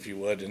myself, if you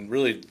would, and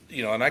really,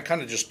 and I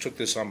kind of just took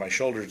this on my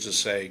shoulders to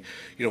say,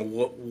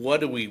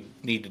 what do we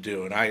need to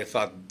do? And I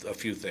thought a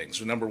few things.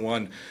 So number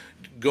one,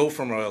 go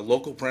from a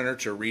local printer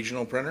to a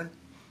regional printer.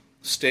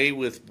 Stay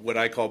with what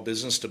I call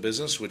business to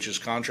business, which is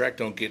contract.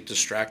 Don't get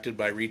distracted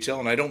by retail.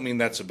 And I don't mean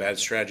that's a bad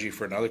strategy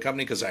for another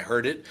company, because I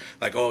heard it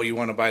like, oh, you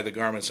want to buy the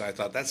garments. And I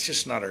thought that's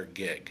just not our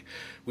gig.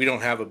 We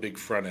don't have a big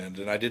front end,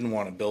 and I didn't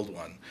want to build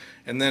one.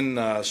 And then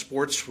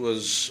sports and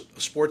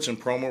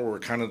promo were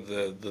kind of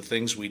the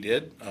things we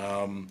did.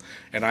 And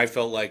I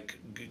felt like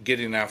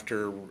getting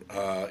after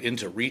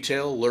into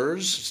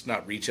retailers, it's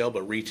not retail,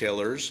 but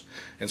retailers,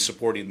 and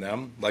supporting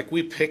them. Like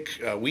we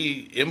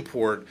don't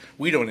import,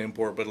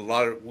 but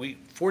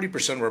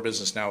 40% of our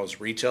business now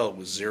is retail. It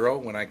was 0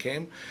 when I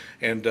came.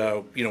 And,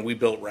 we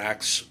built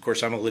racks. Of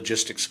course, I'm a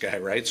logistics guy,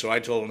 right? So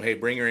I told them, hey,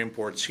 bring your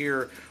imports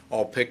here.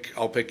 I'll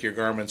pick your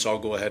garments. I'll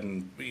go ahead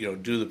and,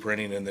 do the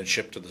printing and then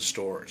ship to the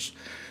stores.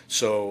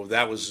 So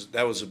that was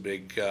a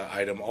big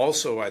item.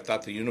 Also, I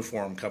thought the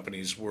uniform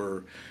companies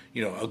were,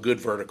 a good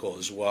vertical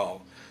as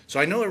well. So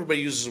I know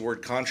everybody uses the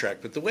word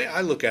contract, but the way I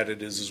look at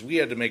it is we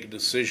had to make a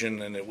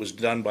decision, and it was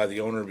done by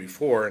the owner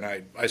before, and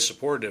I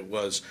supported it,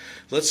 was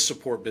let's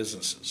support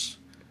businesses.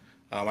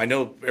 I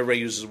know everybody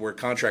uses the word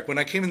contract. When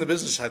I came in the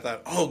business, I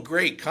thought, oh,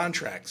 great,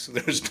 contracts.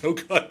 There's no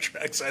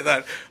contracts. I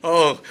thought,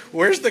 oh,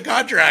 where's the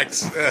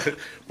contracts?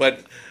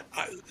 But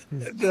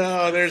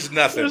no, there's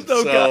nothing. There's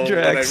no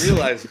contracts. But I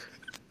realized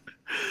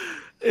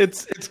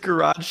it's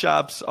garage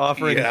shops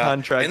offering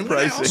contract and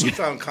pricing. And I also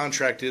found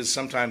contract is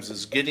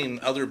getting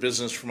other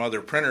business from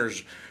other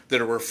printers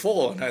that were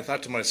full. And I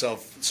thought to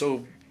myself,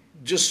 so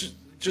just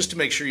to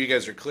make sure you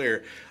guys are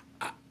clear,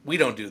 we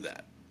don't do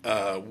that.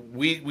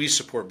 we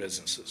support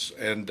businesses,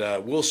 and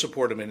we'll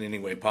support them in any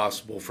way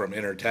possible, from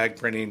inner tag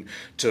printing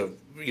to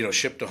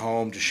ship to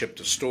home to ship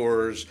to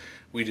stores.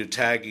 We do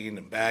tagging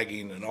and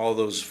bagging and all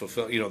those the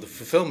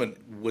fulfillment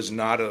was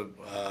not a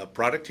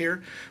product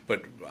here,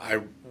 but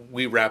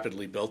we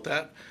rapidly built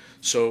that.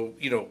 So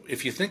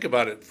if you think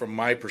about it from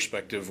my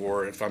perspective,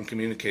 or if I'm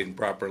communicating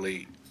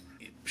properly,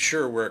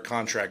 sure, we're a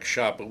contract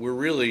shop, but we're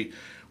really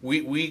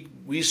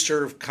we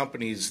serve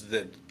companies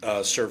that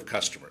serve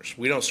customers.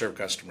 We don't serve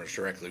customers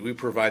directly. We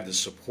provide the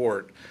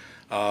support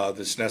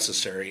that's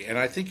necessary, and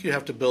I think you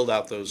have to build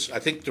out those. I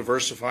think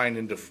diversifying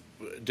into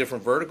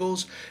different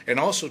verticals, and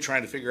also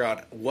trying to figure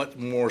out what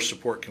more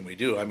support can we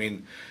do. I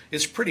mean,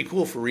 it's pretty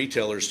cool for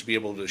retailers to be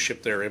able to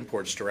ship their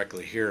imports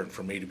directly here, and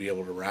for me to be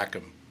able to rack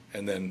them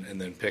and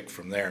then pick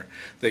from there.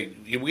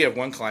 We have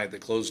one client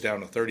that closed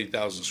down a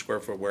 30,000 square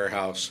foot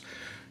warehouse,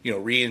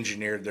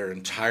 re-engineered their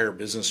entire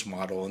business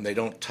model, and they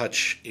don't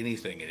touch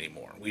anything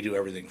anymore. We do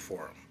everything for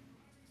them.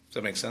 Does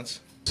that make sense?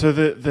 So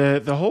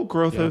the whole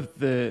growth of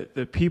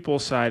the people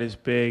side is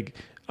big.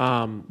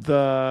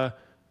 How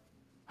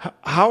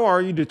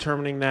are you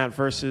determining that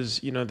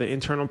versus the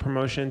internal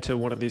promotion to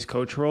one of these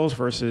coach roles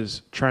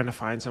versus trying to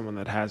find someone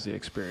that has the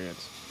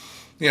experience?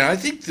 Yeah, I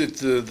think that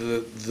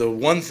the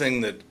one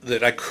thing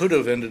that I could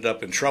have ended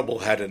up in trouble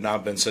had it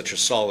not been such a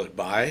solid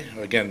buy,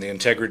 again, the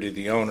integrity of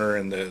the owner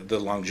and the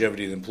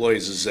longevity of the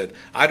employees, is that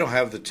I don't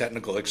have the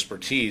technical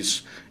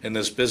expertise in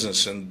this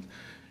business, and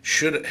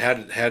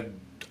had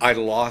I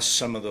lost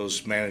some of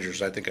those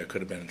managers, I think I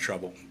could have been in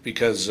trouble,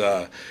 because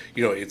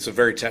it's a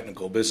very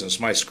technical business.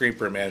 My screen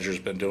print manager's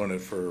been doing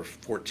it for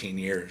 14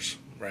 years,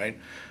 right?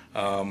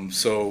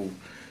 So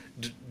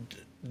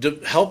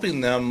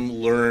helping them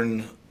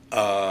learn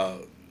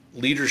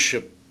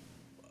leadership,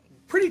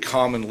 pretty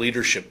common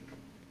leadership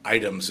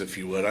items, if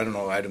you would. I don't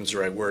know, items is the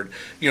right word.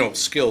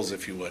 Skills,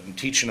 if you would, and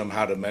teaching them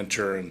how to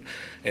mentor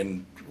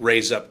and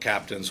raise up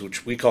captains,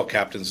 which we call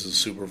captains as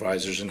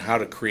supervisors, and how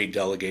to create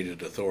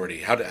delegated authority.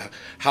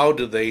 How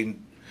do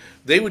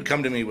they would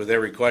come to me with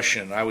every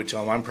question, and I would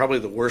tell them, I'm probably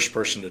the worst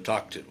person to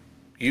talk to.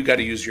 You got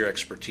to use your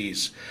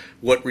expertise.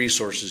 What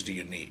resources do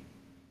you need?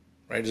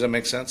 Right? Does that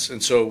make sense?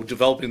 And so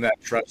developing that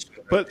trust.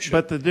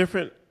 But the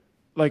different,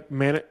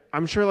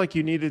 I'm sure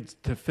you needed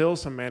to fill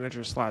some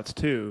manager slots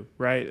too,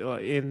 right?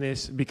 In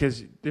this,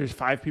 because there's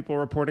 5 people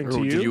reporting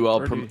to you.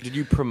 Did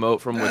you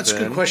promote from within? That's a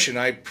good question.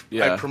 I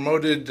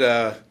promoted.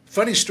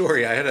 Funny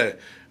story. I had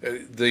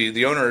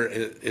the owner.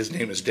 His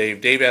name is Dave.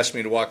 Dave asked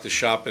me to walk the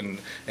shop and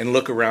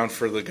look around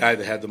for the guy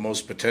that had the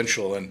most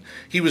potential, and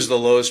he was the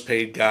lowest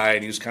paid guy,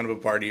 and he was kind of a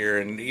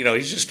partier, and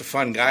he's just a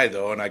fun guy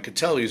though, and I could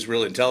tell he was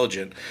really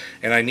intelligent,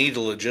 and I need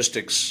a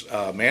logistics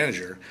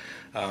manager.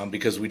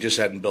 Because we just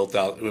hadn't built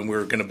out, and we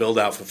were going to build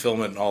out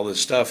fulfillment and all this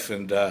stuff.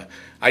 And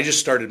I just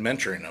started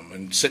mentoring him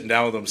and sitting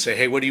down with him and say,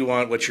 hey, what do you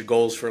want? What's your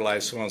goals for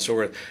life? So on and so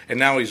forth. And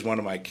now he's one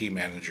of my key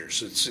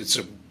managers. It's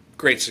a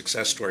great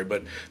success story,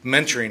 but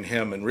mentoring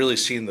him and really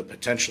seeing the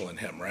potential in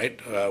him, right?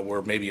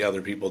 Where maybe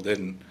other people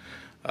didn't.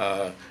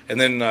 And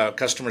then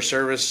customer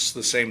service,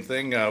 the same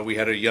thing. We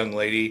had a young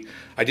lady.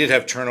 I did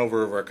have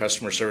turnover of our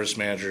customer service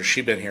manager.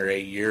 She'd been here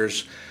 8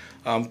 years.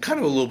 Kind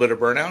of a little bit of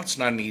burnout. It's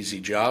not an easy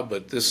job,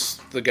 but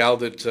the gal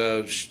that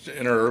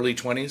in her early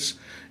 20s,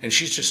 and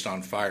she's just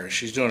on fire.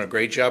 She's doing a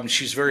great job, and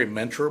she's very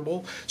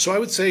mentorable. So I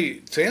would say,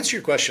 to answer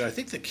your question, I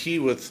think the key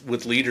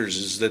with leaders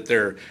is that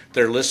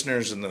they're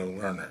listeners and they're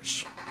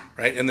learners,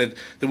 right? And that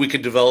we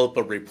could develop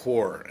a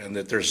rapport and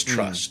that there's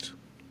trust.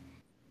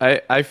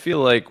 I feel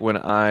like when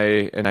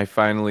I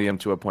finally am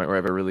to a point where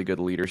I have a really good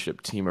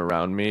leadership team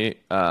around me,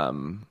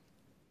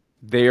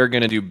 they are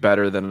going to do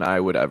better than I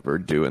would ever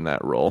do in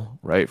that role,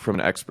 right? From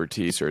an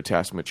expertise or a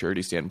task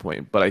maturity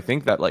standpoint. But I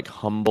think that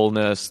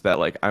humbleness,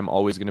 that I'm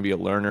always going to be a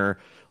learner,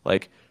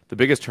 the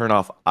biggest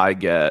turnoff I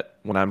get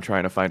when I'm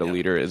trying to find a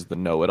leader is the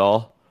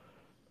know-it-all.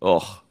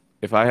 Oh,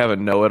 if I have a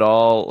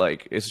know-it-all,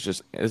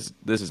 this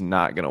is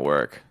not going to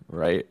work,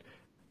 right?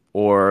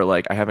 Or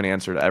I have an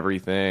answer to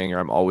everything, or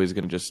I'm always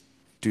going to just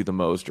do the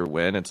most or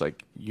win. It's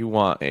you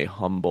want a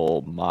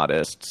humble,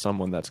 modest,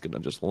 someone that's going to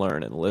just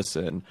learn and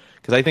listen.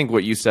 Because I think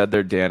what you said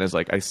there, Dan, is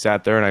I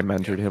sat there and I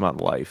mentored him on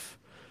life.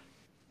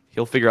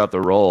 He'll figure out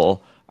the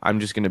role. I'm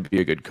just going to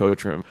be a good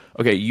coach for him.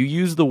 Okay, you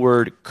use the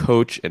word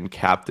coach and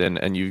captain,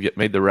 and you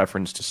made the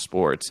reference to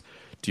sports.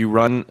 Do you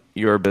run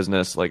your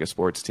business like a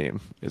sports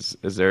team? Is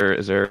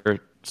there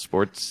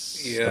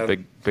sports a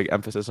big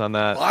emphasis on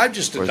that? Well, I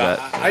just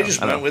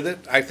went with it.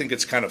 I think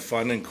it's kind of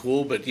fun and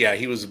cool. But yeah,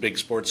 he was a big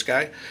sports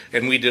guy,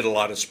 and we did a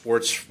lot of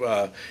sports.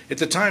 At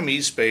the time,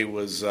 Eastbay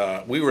was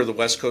we were the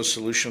West Coast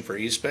solution for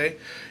Eastbay,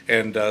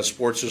 and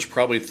sports was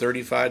probably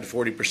 35 to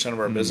 40%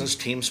 of our business,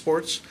 team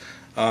sports.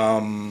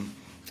 BSN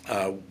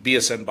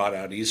bought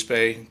out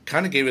Eastbay,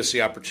 kind of gave us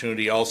the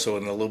opportunity also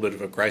in a little bit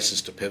of a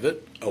crisis to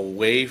pivot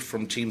away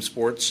from team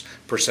sports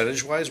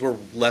percentage-wise. We're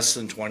less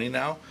than 20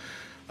 now.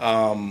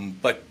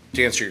 But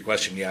to answer your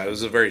question, yeah,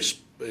 it's a very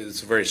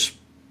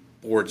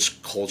sports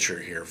culture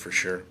here for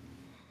sure.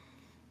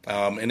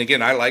 And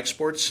again, I like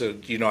sports. So,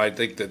 I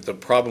think that the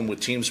problem with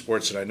team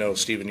sports, and I know,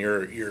 Stephen,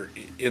 you're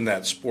in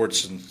that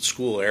sports and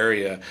school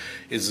area,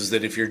 is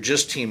that if you're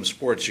just team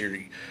sports,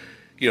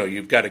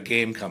 you've got a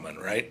game coming,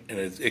 right? And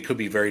it could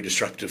be very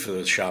destructive for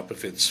the shop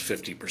if it's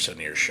 50%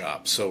 of your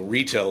shop. So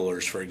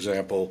retailers, for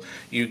example,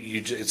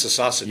 it's a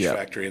sausage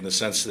factory in the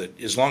sense that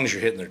as long as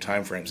you're hitting their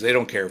time frames, they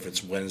don't care if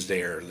it's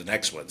Wednesday or the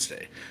next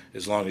Wednesday,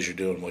 as long as you're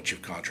doing what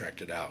you've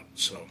contracted out.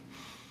 So.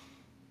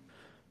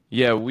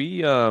 Yeah,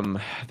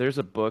 there's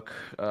a book,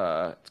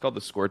 it's called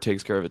The Score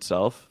Takes Care of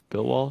Itself.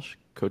 Bill Walsh,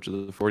 coach of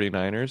the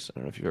 49ers. I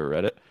don't know if you've ever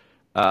read it.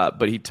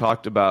 But he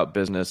talked about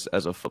business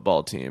as a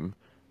football team.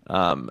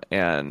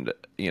 And,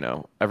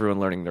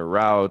 everyone learning their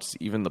routes,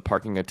 even the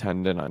parking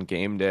attendant on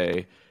game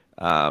day.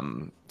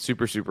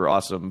 Super, super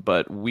awesome.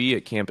 But we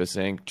at Campus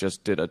Inc.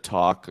 just did a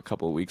talk a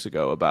couple of weeks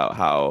ago about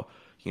how,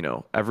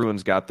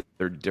 everyone's got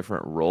their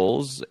different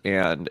roles,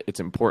 and it's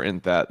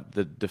important that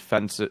the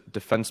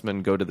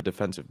defensemen go to the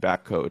defensive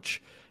back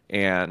coach,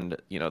 and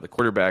the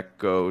quarterback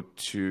go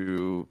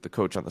to the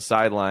coach on the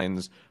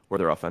sidelines or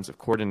their offensive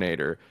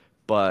coordinator.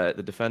 But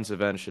the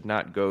defensive end should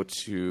not go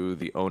to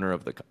the owner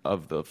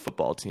of the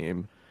football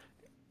team,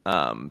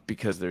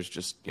 because there's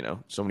just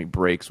so many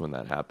breaks when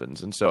that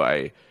happens. And so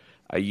I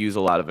use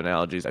a lot of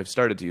analogies. I've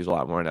started to use a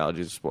lot more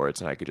analogies of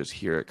sports, and I could just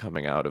hear it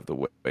coming out of the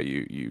way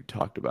you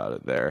talked about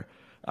it there.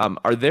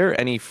 Are there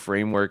any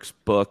frameworks,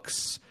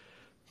 books,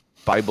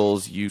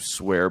 Bibles you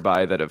swear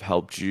by that have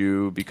helped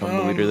you become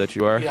the leader that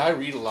you are? Yeah, I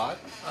read a lot.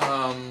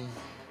 I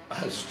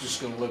was just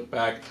going to look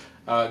back.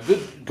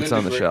 Good it's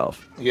on the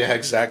shelf. Yeah,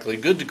 exactly.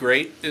 Good to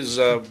Great is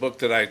a book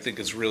that I think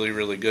is really,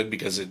 really good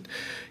because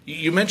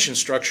you mentioned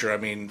structure. I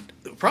mean,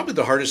 probably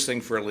the hardest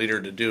thing for a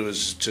leader to do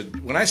is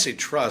when I say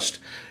trust,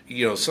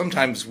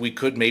 sometimes we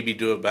could maybe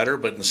do it better,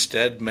 but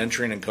instead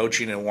mentoring and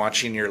coaching and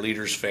watching your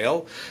leaders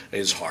fail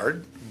is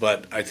hard.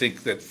 But I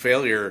think that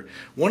failure,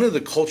 one of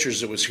the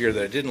cultures that was here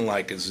that I didn't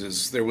like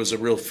is there was a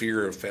real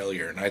fear of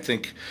failure. And I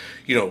think,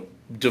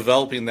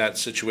 developing that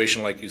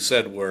situation, like you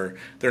said, where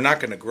they're not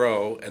going to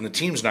grow and the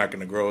team's not going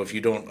to grow if you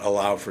don't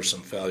allow for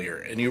some failure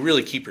and you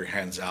really keep your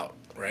hands out,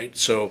 right?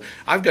 So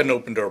I've got an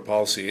open door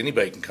policy.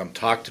 Anybody can come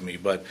talk to me,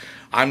 but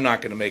I'm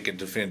not going to make a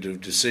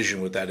definitive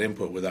decision with that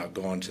input without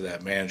going to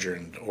that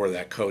manager or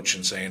that coach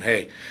and saying,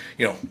 hey,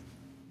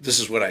 this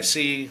is what I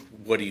see.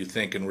 What do you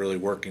think? And really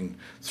working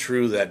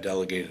through that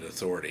delegated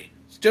authority.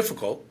 It's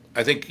difficult.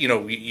 I think,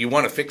 you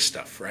want to fix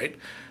stuff, right?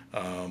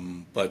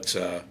 And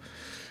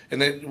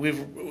then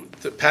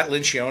Pat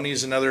Lincioni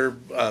is another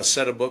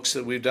set of books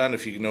that we've done.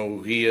 If you know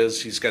who he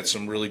is, he's got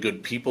some really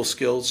good people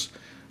skills.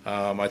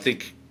 I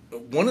think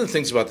one of the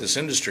things about this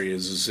industry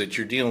is that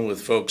you're dealing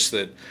with folks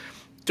that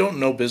don't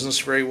know business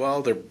very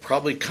well. They're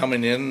probably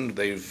coming in.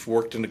 They've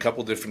worked in a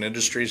couple different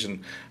industries,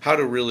 and how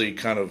to really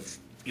kind of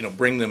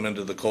bring them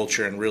into the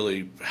culture and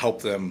really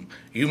help them.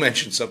 You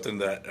mentioned something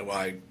that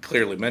I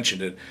clearly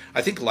mentioned it.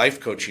 I think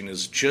life coaching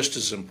is just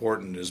as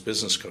important as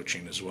business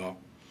coaching as well.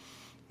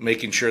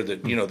 Making sure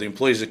that the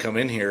employees that come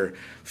in here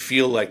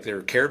feel like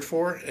they're cared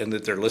for and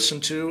that they're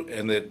listened to,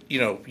 and that you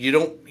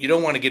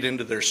don't want to get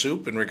into their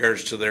soup in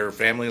regards to their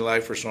family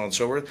life or so on and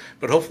so forth.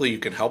 But hopefully you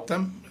can help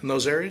them in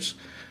those areas,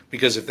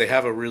 because if they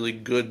have a really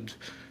good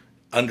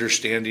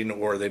understanding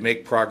or they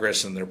make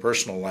progress in their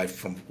personal life,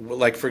 from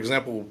like, for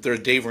example,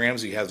 Dave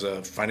Ramsey has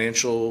a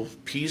financial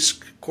peace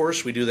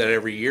course. We do that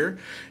every year,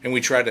 and we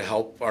try to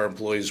help our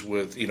employees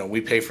with, we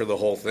pay for the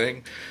whole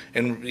thing,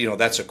 and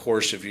that's a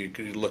course, if you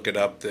could look it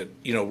up, that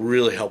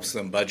really helps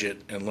them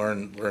budget and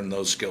learn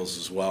those skills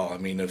as well. I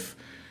mean, if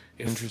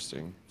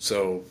interesting.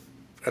 So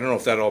I don't know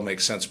if that all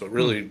makes sense, but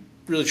really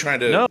trying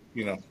to No,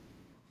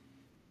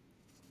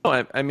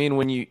 I mean,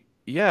 when you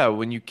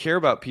care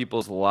about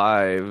people's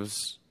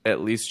lives, at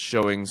least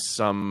showing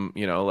some,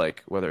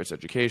 like whether it's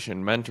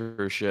education,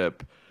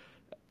 mentorship,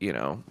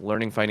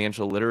 learning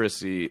financial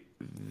literacy,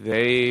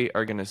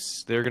 they're going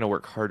to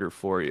work harder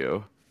for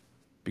you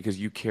because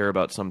you care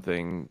about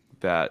something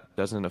that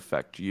doesn't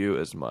affect you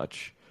as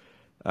much.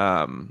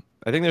 I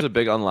think there's a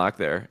big unlock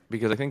there,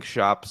 because I think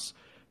shops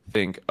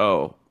think,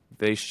 oh,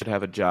 they should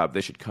have a job.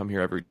 They should come here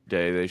every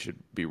day. They should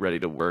be ready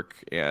to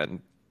work. And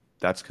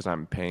that's because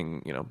I'm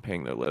paying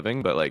their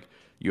living. But like,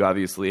 you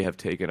obviously have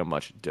taken a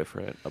much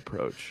different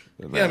approach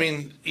than that. Yeah, I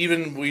mean,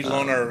 even we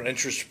loan our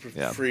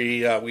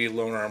interest-free, we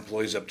loan our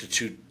employees up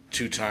to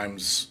two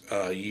times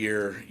a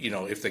year.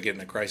 If they get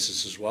in a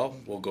crisis as well,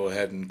 we'll go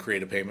ahead and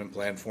create a payment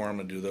plan for them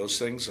and do those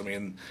things. I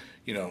mean,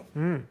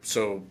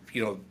 so,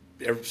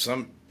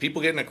 some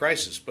people get in a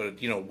crisis,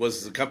 but,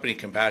 was the company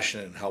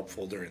compassionate and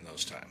helpful during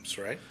those times,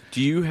 right?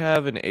 Do you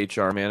have an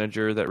HR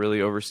manager that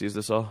really oversees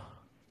this all?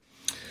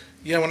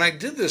 Yeah, when I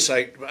did this,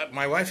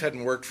 my wife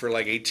hadn't worked for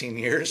like 18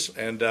 years,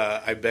 and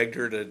I begged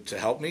her to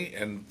help me.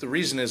 And the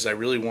reason is I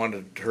really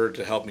wanted her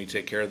to help me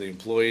take care of the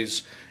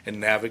employees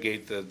and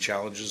navigate the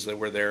challenges that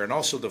were there, and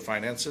also the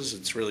finances.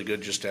 It's really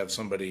good just to have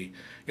somebody,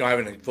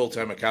 having a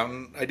full-time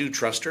accountant. I do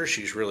trust her.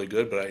 She's really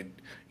good, but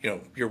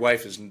your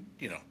wife is,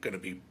 going to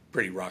be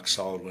pretty rock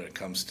solid when it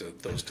comes to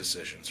those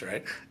decisions,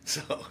 right?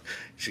 So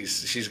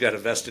she's got a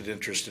vested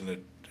interest in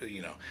it.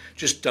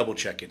 just double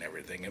checking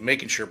everything and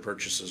making sure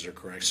purchases are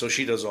correct. So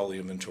she does all the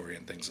inventory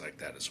and things like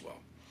that as well.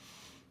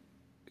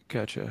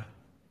 Gotcha.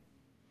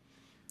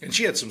 And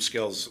she had some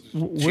skills.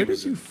 She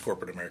was in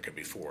corporate America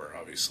before,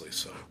 obviously.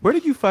 So where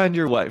did you find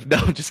your wife? No,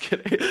 I'm just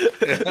kidding.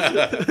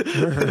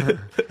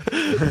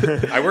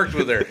 I worked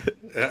with her.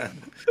 Yeah.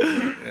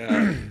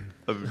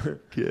 I'm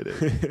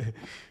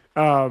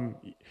kidding.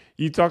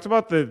 You talked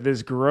about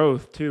this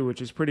growth too,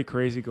 which is pretty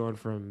crazy, going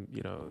from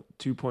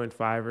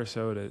 2.5 or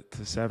so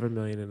to 7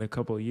 million in a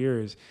couple of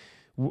years,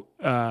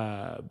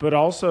 but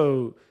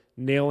also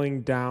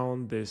nailing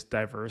down this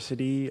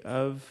diversity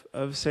of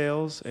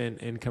sales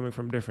and coming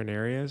from different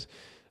areas.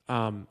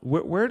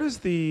 Where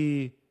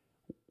did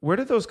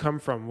those come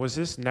from? Was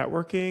this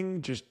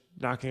networking, just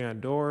knocking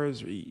on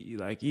doors,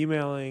 like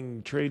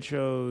emailing, trade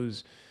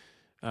shows?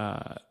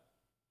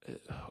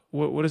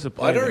 What is the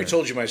plan? Well, I'd already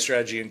told you my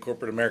strategy in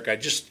corporate America. I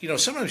just,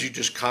 sometimes you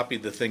just copy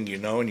the thing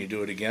and you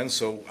do it again.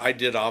 So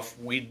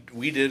we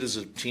did as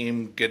a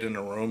team get in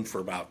a room for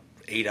about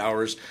 8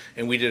 hours,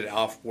 and we did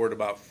offboard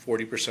about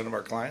 40% of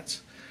our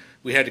clients.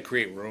 We had to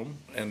create room,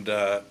 and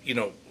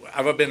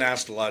I've been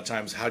asked a lot of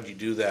times, how do you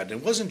do that? And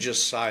it wasn't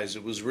just size;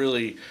 it was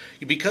really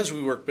because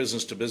we work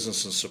business to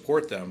business and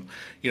support them.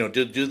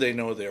 Do they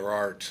know their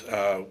art?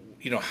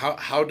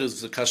 How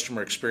does the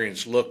customer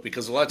experience look?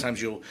 Because a lot of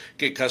times you'll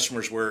get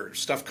customers where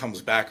stuff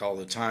comes back all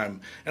the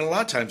time, and a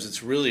lot of times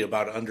it's really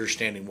about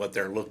understanding what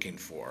they're looking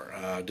for.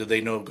 Do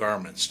they know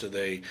garments? Do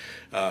they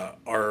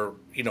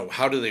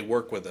how do they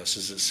work with us?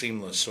 Is it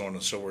seamless? So on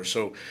and so forth.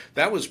 So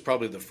that was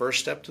probably the first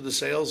step to the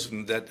sales,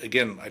 and that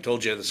again, I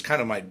told you that's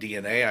kind of my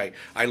DNA.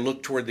 I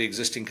look toward the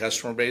existing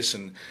customer base,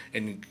 and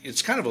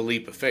it's kind of a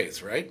leap of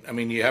faith, right? I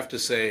mean, you have to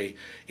say,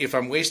 if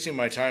I'm wasting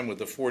my time with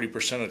the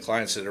 40% of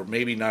clients that are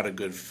maybe not a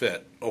good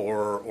fit,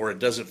 or it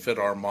doesn't fit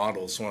our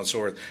model, so on and so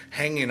forth,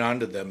 hanging on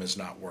to them is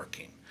not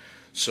working.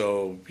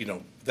 So,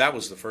 that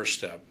was the first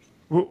step.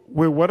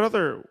 Wait, what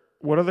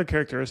other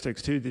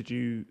characteristics too did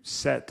you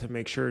set to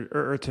make sure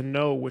or to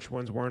know which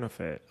ones weren't a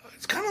fit?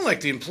 It's kind of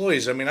like the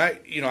employees. I mean, I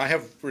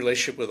have a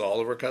relationship with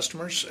all of our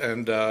customers,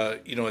 and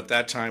at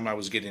that time I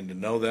was getting to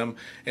know them,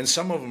 and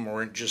some of them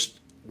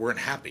weren't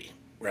happy,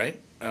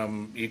 right?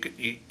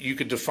 You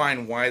could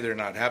define why they're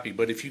not happy,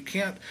 but if you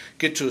can't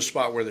get to a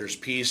spot where there's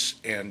peace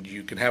and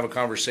you can have a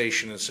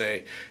conversation and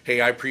say,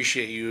 hey, I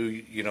appreciate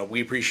you,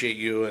 we appreciate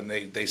you, and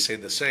they say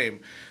the same,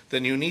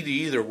 then you need to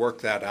either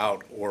work that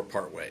out or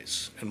part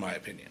ways, in my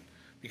opinion,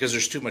 because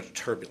there's too much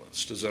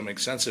turbulence. Does that make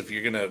sense? If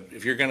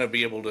you're gonna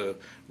be able to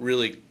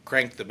really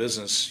crank the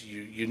business,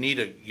 you need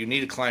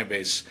a client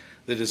base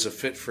that is a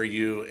fit for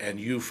you and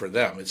you for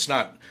them. It's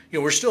not,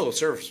 we're still a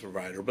service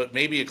provider, but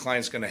maybe a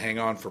client's going to hang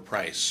on for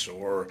price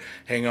or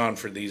hang on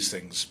for these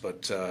things.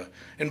 But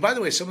and by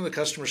the way, some of the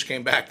customers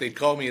came back. They'd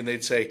call me and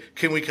they'd say,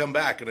 "Can we come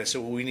back?" And I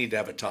said, "Well, we need to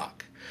have a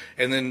talk."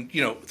 And then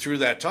through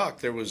that talk,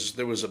 there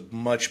was a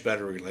much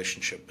better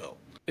relationship built.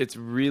 It's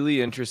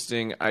really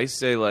interesting. I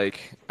say,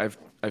 like,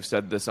 I've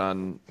said this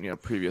on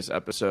previous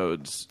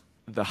episodes.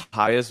 The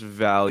highest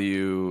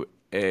value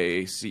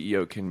a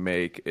CEO can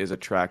make is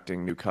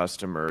attracting new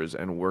customers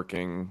and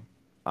working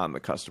on the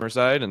customer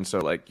side. And so,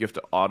 like, you have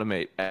to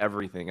automate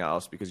everything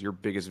else because your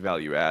biggest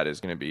value add is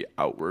going to be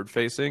outward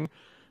facing.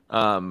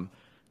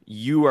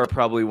 You are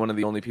probably one of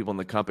the only people in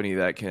the company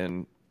that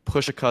can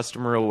push a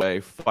customer away,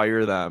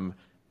 fire them,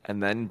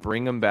 and then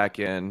bring them back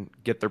in,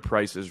 get their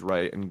prices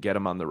right, and get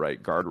them on the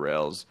right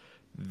guardrails.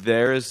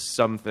 There's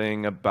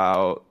something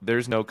about,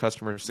 there's no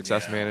customer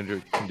success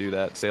manager can do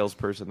that,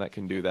 salesperson that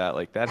can do that.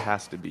 Like, that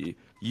has to be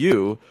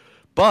you.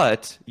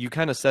 But you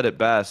kind of said it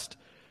best.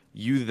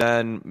 You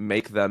then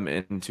make them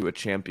into a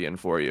champion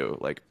for you.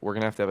 Like, we're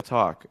going to have a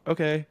talk.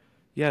 Okay.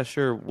 Yeah,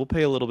 sure. We'll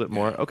pay a little bit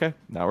more. Okay.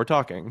 Now we're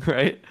talking,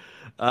 right?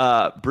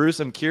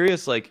 Bruce, I'm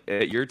curious, like,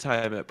 at your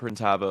time at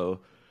Printavo,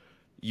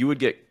 you would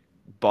get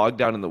bogged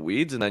down in the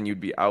weeds and then you'd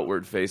be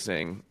outward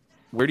facing.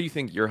 Where do you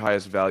think your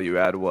highest value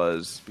add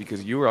was?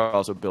 Because you were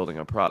also building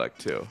a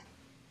product too,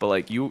 but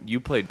like you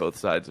played both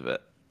sides of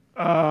it.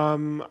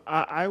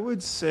 I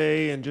would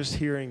say, and just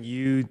hearing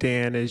you,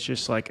 Dan, is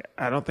just like,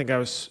 I don't think I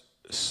was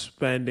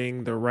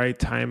spending the right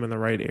time in the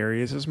right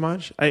areas as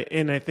much. I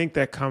think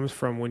that comes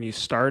from when you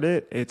start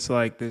it. It's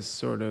like this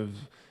sort of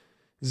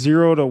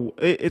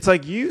it's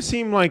like you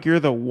seem like you're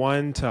the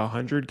 1 to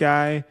 100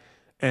 guy,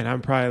 and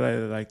I'm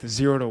probably like the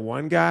 0 to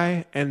 1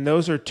 guy, and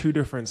those are two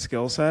different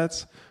skill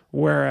sets.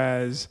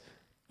 Whereas,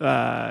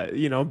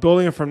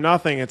 building it from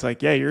nothing, it's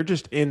like, yeah, you're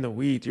just in the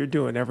weeds. You're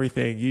doing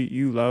everything.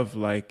 You love,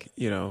 like,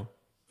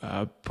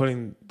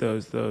 putting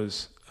those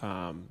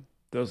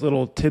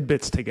little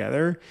tidbits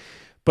together.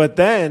 But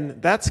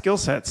then that skill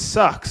set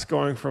sucks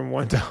going from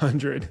 1 to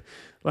 100.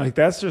 Like,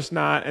 that's just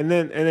not. And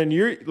then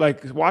you're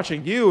like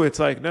watching you. It's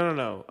like,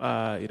 no.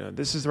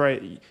 This is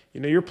right.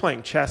 You're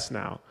playing chess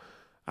now.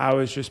 I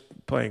was just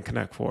playing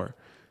Connect 4.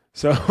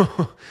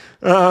 So,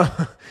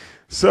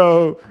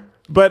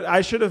 but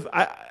I should have.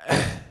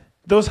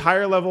 Those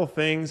higher level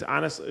things,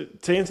 honestly,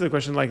 to answer the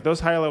question, like those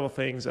higher level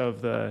things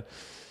of the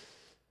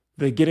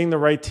getting the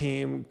right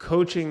team,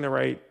 coaching the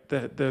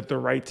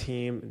right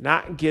team,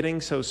 not getting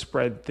so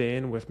spread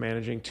thin with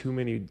managing too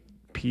many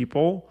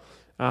people,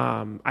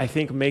 I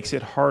think makes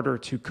it harder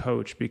to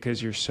coach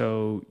because you're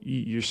so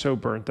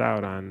burnt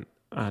out on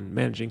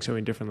managing so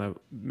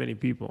many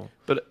people.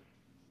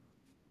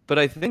 But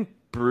I think,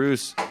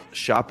 Bruce,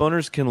 shop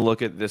owners can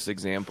look at this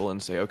example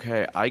and say,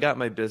 okay, I got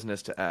my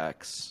business to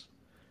X.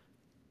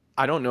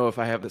 I don't know if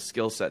I have the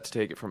skill set to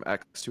take it from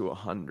X to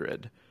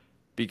 100.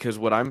 Because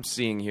what I'm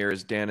seeing here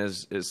is Dan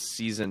is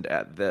seasoned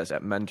at this,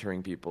 at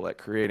mentoring people, at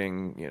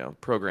creating,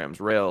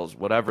 programs, rails,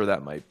 whatever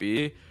that might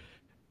be.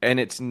 And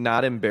it's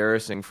not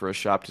embarrassing for a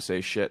shop to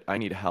say, shit, I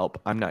need help.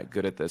 I'm not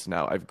good at this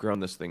now. I've grown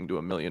this thing to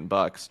 $1 million.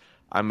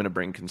 I'm going to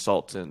bring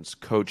consultants,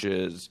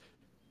 coaches,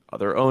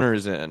 other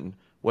owners in,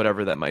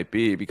 whatever that might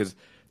be. Because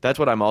that's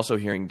what I'm also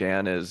hearing,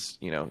 Dan, is,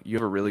 you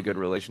have a really good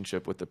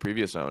relationship with the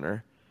previous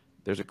owner.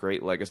 There's a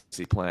great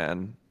legacy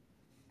plan.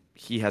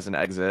 He has an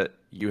exit.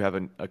 You have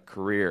a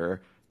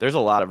career. There's a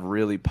lot of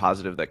really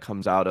positive that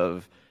comes out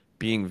of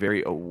being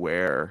very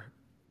aware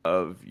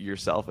of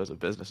yourself as a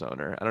business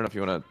owner. I don't know if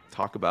you want to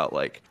talk about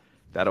like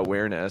that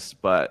awareness,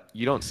 but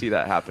you don't see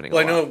that happening.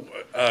 Well,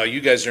 I know you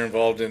guys are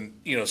involved in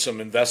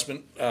some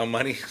investment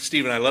money.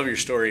 Stephen, I love your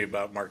story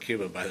about Mark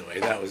Cuban. By the way,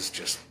 that was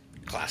just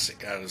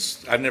classic.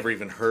 I've never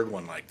even heard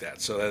one like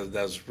that, so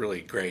that was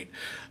really great.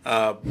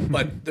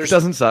 But there's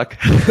doesn't suck.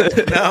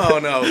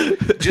 No.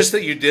 Just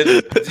that you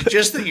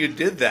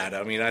did that.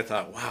 I mean, I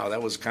thought, wow,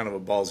 that was kind of a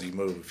ballsy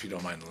move, if you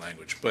don't mind the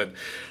language.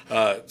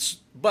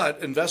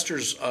 But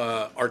investors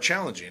are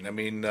challenging. I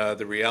mean,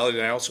 the reality.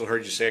 And I also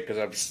heard you say it because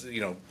I've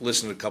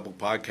listened to a couple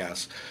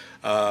podcasts.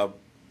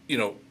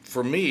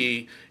 For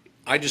me,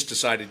 I just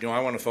decided, I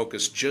want to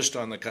focus just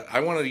on I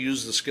want to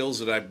use the skills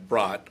that I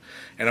brought,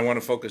 and I want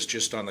to focus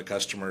just on the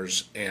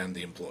customers and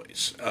the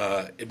employees.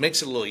 It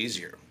makes it a little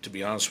easier, to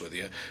be honest with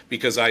you,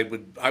 because I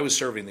was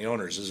serving the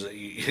owners. As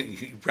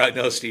you probably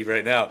know, Steve,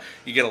 right now,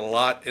 you get a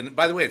lot. And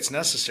by the way, it's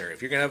necessary.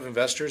 If you're going to have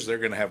investors, they're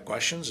going to have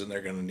questions, and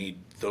they're going to need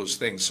those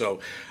things. So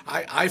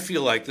I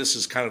feel like this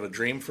is kind of a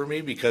dream for me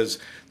because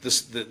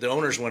the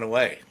owners went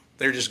away.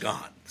 They're just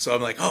gone. So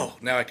I'm like, oh,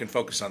 now I can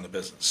focus on the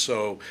business.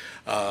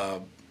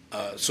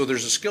 So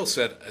there's a skill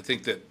set, I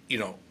think, that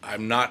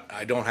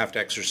I don't have to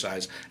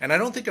exercise, and I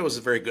don't think I was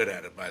very good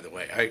at it. By the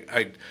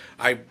way,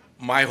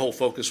 my whole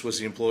focus was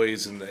the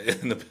employees in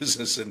the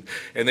business, and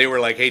they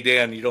were like, "Hey,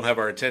 Dan, you don't have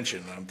our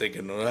attention." And I'm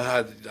thinking,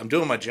 I'm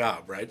doing my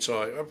job, right?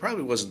 So I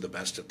probably wasn't the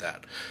best at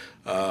that.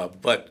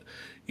 But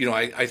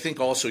I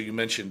think also you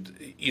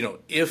mentioned,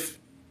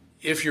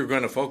 if you're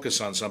going to focus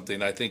on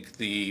something, I think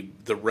the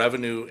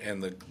revenue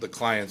and the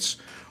clients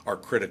are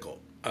critical.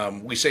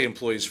 We say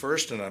employees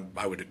first, and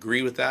I would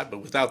agree with that,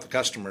 but without the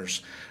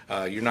customers,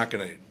 you're not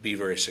going to be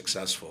very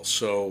successful.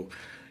 So,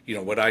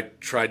 what I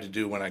tried to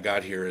do when I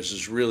got here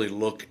is really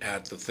look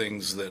at the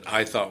things that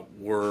I thought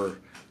were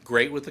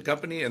great with the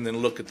company, and then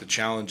look at the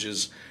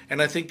challenges.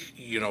 And I think,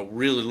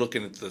 really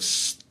looking at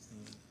this,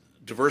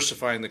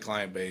 diversifying the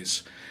client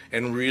base,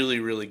 and really,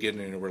 really getting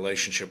in a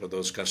relationship with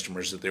those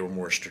customers that they were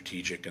more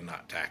strategic and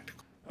not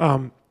tactical.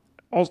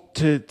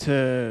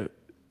 To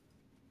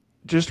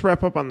just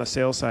wrap up on the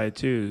sales side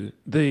too,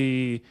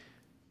 the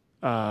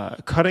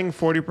cutting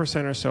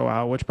 40% or so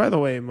out, which by the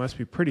way must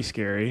be pretty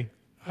scary.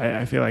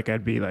 I feel like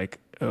I'd be like,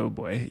 oh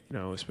boy,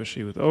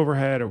 especially with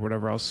overhead or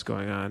whatever else is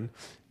going on,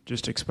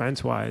 just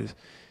expense wise.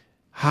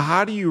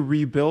 How do you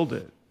rebuild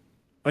it?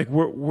 Like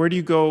where do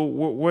you go?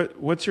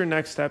 What's your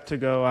next step to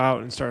go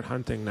out and start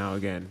hunting now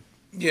again?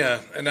 Yeah,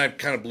 and I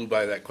kind of blew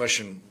by that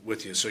question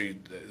with you, so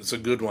it's a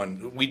good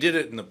one. We did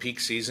it in the peak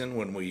season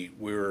when we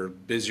were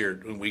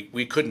busier.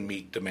 We couldn't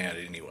meet demand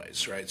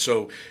anyways, right?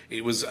 So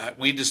it was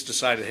we just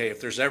decided, hey, if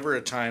there's ever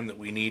a time that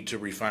we need to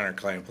refine our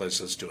client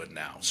place, let's do it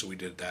now. So we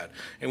did that,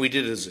 and we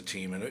did it as a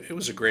team, and it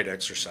was a great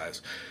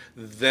exercise.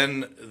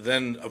 Then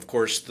of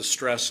course the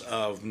stress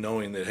of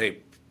knowing that, hey,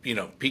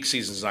 peak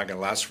season is not going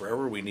to last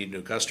forever. We need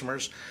new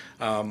customers.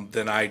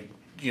 Then I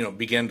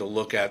began to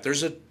look at,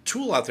 there's a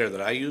tool out there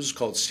that I use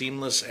called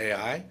Seamless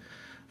AI.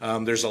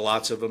 There's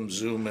lots of them,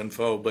 Zoom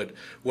Info. But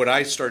what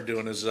I started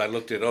doing is I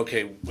looked at,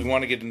 okay, we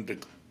want to get into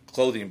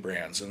clothing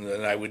brands. And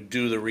then I would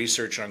do the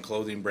research on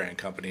clothing brand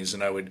companies,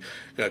 and I would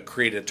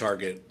create a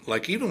target.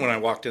 Like even when I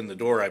walked in the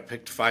door, I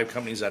picked 5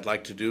 companies I'd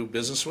like to do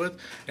business with,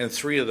 and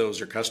 3 of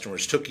those are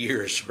customers. Took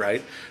years,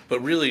 right?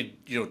 But really,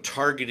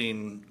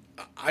 targeting,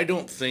 I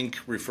don't think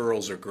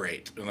referrals are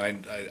great.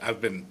 And I've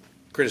been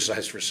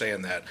criticized for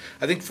saying that.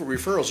 I think for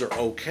referrals are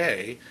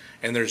okay,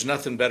 and there's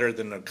nothing better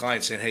than a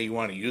client saying, hey, you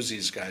want to use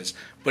these guys,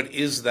 but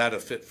is that a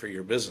fit for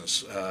your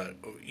business?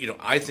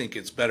 I think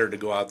it's better to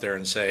go out there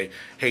and say,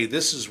 hey,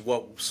 this is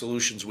what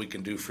solutions we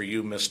can do for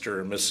you,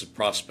 Mr. and Mrs.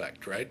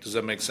 Prospect, right? Does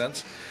that make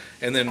sense?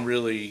 And then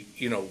really,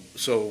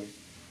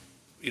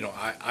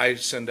 I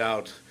send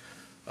out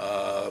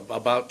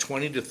about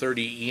 20 to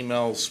 30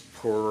 emails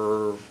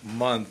per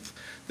month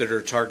that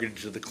are targeted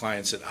to the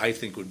clients that I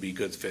think would be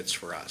good fits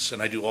for us.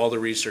 And I do all the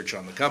research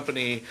on the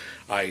company.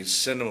 I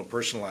send them a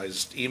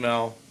personalized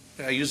email,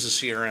 I use the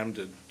CRM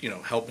to,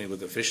 help me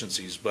with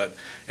efficiencies, but,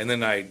 and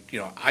then I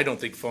don't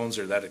think phones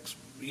are that,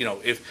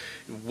 if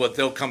what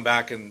they'll come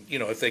back and,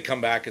 if they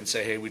come back and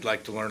say, hey, we'd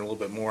like to learn a little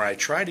bit more, I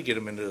try to get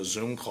them into a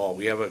Zoom call.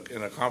 We have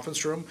in a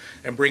conference room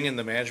and bring in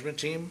the management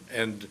team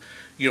and,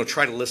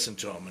 try to listen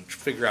to them and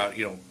figure out,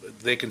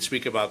 they can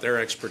speak about their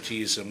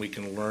expertise and we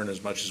can learn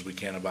as much as we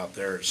can about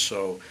theirs.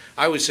 So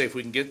I always say if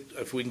we can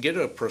get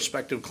a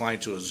prospective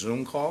client to a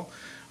Zoom call,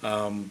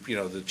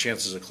 the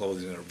chances of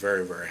closing are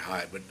very, very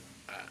high. But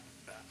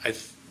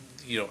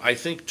I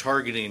think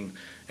targeting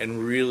and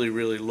really,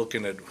 really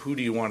looking at who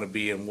do you want to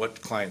be and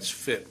what clients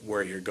fit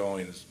where you're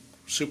going is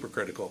super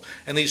critical.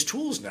 And these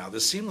tools now,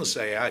 this Seamless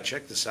AI,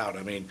 check this out.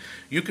 I mean,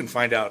 you can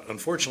find out,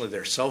 unfortunately,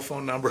 their cell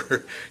phone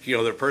number,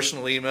 their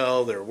personal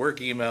email, their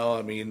work email.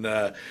 I mean,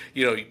 but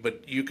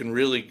you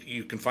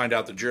can find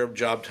out the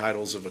job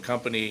titles of a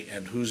company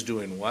and who's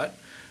doing what.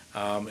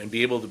 And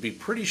be able to be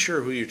pretty sure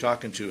who you're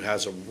talking to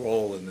has a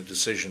role in the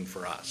decision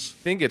for us.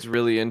 I think it's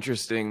really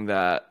interesting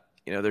that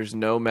there's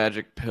no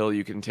magic pill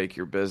you can take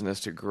your business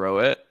to grow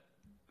it.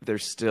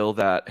 There's still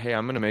that, hey,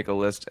 I'm going to make a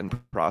list and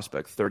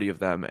prospect 30 of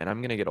them, and I'm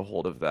going to get a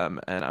hold of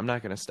them, and I'm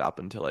not going to stop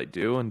until I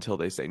do, until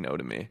they say no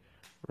to me,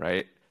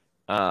 right?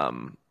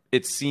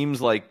 It seems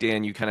like,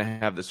 Dan, you kind of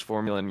have this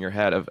formula in your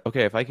head of,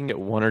 okay, if I can get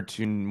 1 or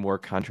 2 more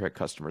contract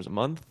customers a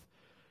month,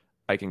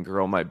 I can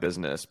grow my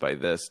business by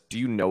this. Do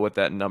you know what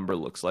that number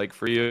looks like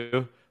for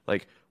you?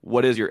 Like,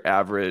 what is your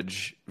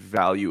average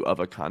value of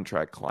a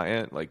contract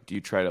client? Like, do you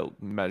try to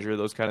measure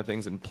those kind of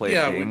things and play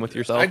a game with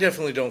yourself? I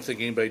definitely don't think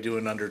anybody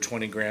doing under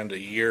 20 grand a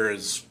year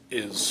is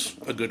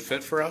a good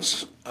fit for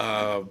us.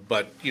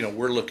 But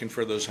we're looking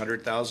for those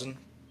 100,000.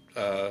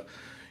 A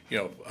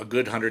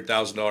good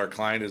 $100,000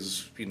 client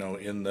is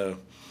in the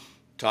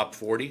top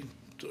 40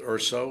 or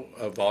so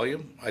of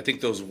volume. I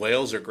think those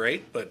whales are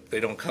great, but they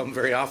don't come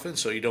very often,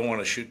 so you don't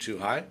want to shoot too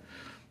high.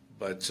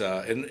 But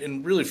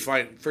and really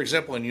find, for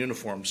example, in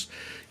uniforms,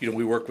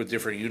 we work with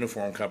different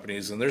uniform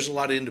companies, and there's a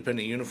lot of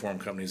independent uniform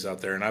companies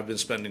out there. And I've been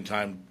spending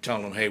time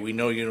telling them, hey, we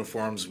know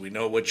uniforms, we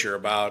know what you're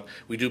about,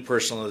 we do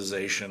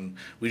personalization,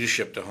 we do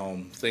ship to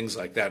home, things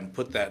like that, and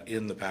put that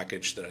in the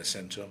package that I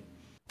send to them.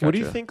 Gotcha. What do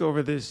you think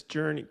over this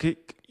journey?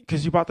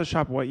 Because you bought the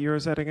shop, what year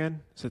is that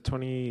again? Is it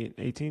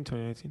 2018,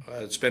 2019?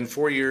 It's been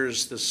 4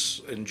 years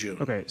this in June.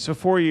 Okay, so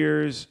 4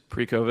 years.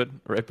 Pre-COVID,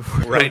 right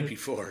before? Right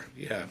before,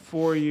 yeah.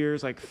 4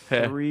 years, like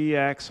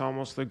 3x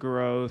almost the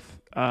growth.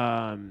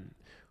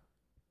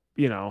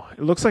 It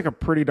looks like a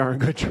pretty darn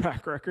good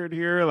track record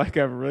here. Like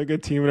a really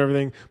good team and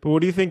everything. But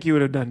what do you think you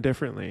would have done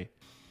differently?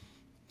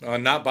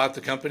 Not bought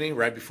the company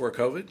right before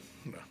COVID.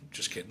 No,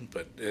 just kidding.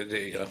 But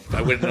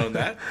I wouldn't have known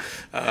that.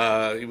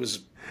 It was.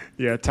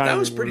 Yeah, that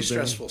was pretty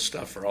stressful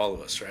stuff for all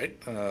of us, right?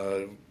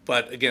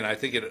 But again, I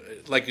think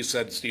it, like you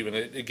said, Stephen,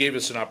 it gave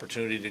us an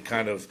opportunity to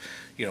kind of,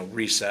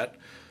 reset.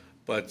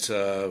 But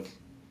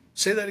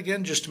say that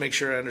again, just to make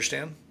sure I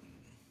understand.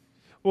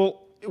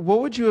 Well,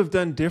 what would you have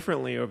done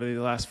differently over the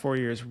last 4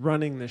 years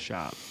running the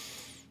shop?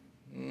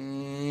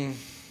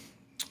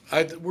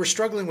 We're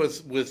struggling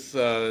with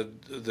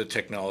the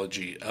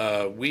technology.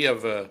 We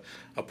have a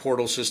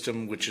portal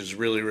system which is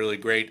really, really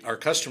great. Our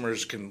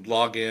customers can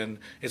log in.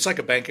 It's like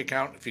a bank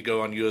account. If you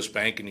go on U.S.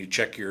 Bank and you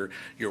check your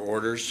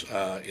orders,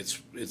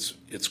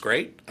 it's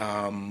great.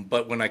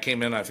 But when I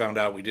came in, I found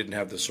out we didn't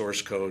have the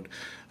source code.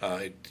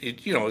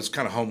 It's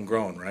kind of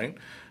homegrown, right?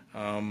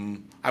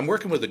 I'm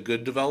working with a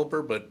good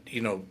developer, but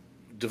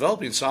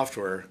developing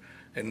software,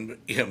 and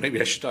maybe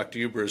I should talk to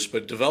you, Bruce.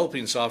 But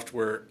developing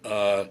software.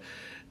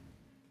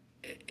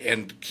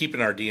 And keeping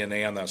our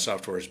DNA on that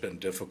software has been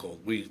difficult.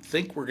 We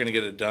think we're going to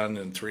get it done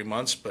in 3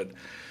 months, but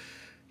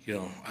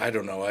I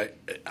don't know.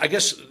 I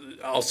guess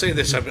I'll say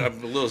this. I'm a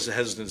little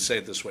hesitant to say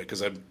it this way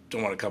because I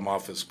don't want to come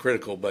off as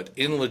critical. But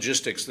in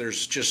logistics,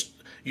 there's just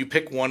you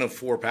pick one of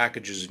 4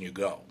 packages and you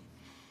go.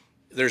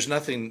 There's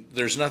nothing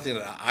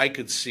that I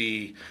could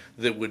see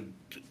that would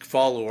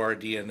follow our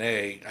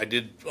DNA. I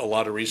did a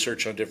lot of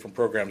research on different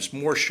programs,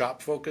 more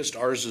shop focused.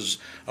 Ours is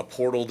a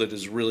portal that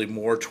is really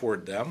more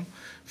toward them,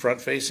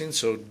 front facing.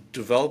 So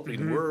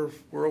developing, we're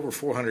over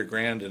 400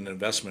 grand in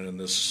investment in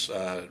this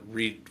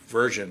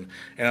version,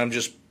 and I'm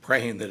just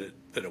praying that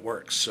it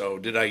works. So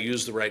did I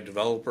use the right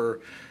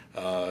developer?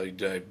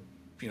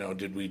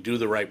 Did we do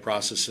the right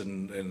process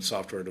in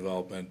software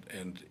development?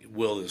 And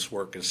will this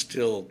work is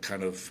still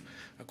kind of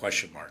a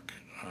question mark.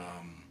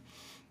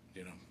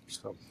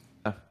 So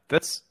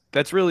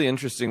that's really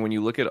interesting when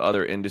you look at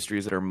other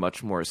industries that are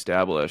much more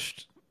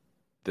established.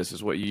 This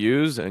is what you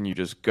use, and you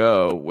just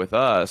go. With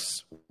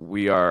us,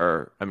 we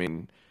are. I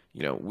mean,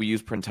 we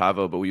use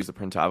Printavo, but we use the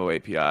Printavo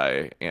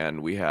API,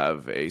 and we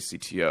have a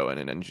CTO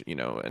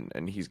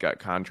and he's got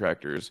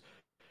contractors.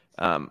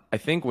 I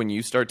think when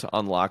you start to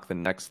unlock the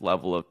next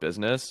level of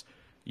business,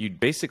 you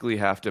basically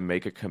have to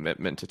make a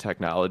commitment to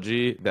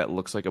technology that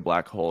looks like a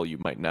black hole you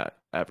might not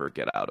ever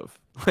get out of.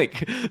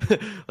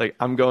 Like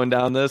I'm going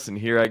down this, and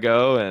here I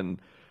go, and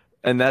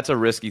And that's a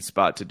risky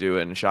spot to do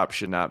it, and shops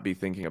should not be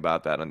thinking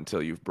about that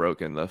until you've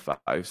broken the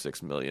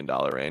 $5-6 million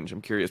range.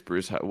 I'm curious,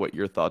 Bruce, what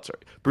your thoughts are.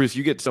 Bruce,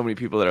 you get so many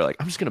people that are like,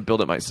 I'm just going to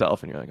build it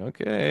myself, and you're like,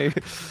 okay.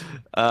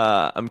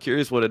 I'm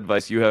curious what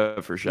advice you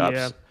have for shops.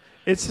 Yeah.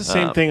 It's the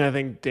same thing, I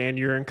think, Dan,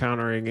 you're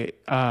encountering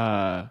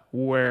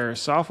where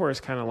software is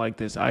kind of like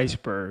this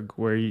iceberg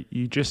where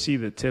you just see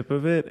the tip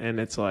of it and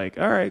it's like,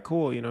 all right,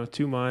 cool,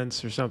 2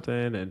 months or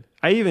something. And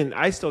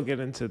I still get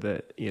into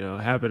the,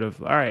 habit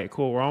of, all right,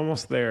 cool, we're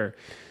almost there.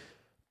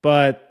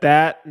 But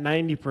that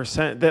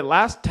 90%, that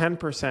last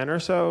 10% or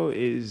so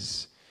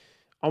is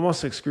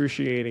almost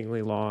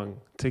excruciatingly long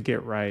to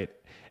get right.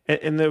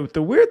 And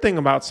the weird thing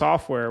about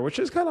software, which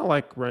is kind of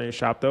like running a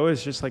shop though,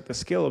 is just like the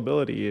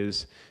scalability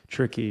is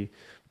tricky.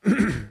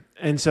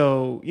 And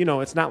so,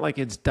 it's not like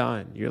it's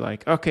done. You're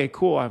like, okay,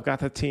 cool. I've got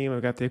the team,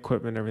 I've got the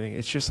equipment, everything.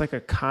 It's just like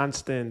a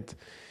constant,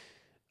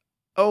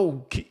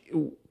 oh,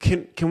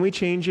 can we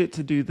change it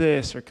to do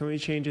this? Or can we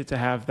change it to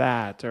have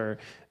that? Or,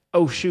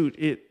 oh shoot,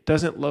 it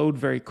doesn't load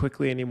very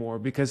quickly anymore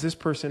because this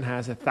person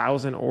has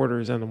 1,000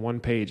 orders on the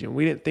one page and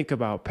we didn't think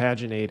about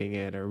paginating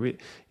it, or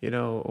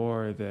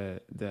or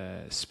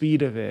the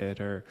speed of it,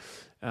 or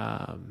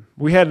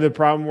we had the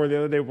problem where the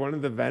other day one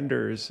of the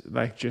vendors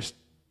just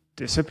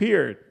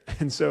disappeared,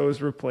 and so it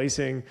was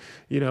replacing,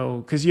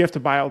 because you have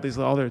to buy all these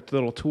other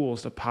little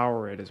tools to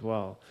power it as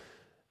well.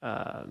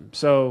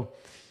 So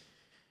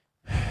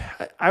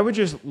I would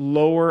just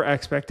lower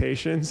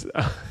expectations.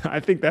 I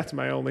think that's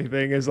my only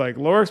thing is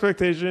lower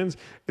expectations.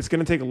 It's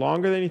going to take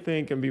longer than you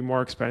think and be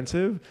more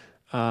expensive,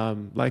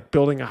 like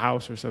building a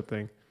house or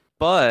something.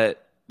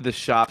 But the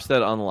shops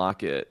that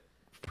unlock it,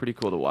 pretty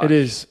cool to watch. It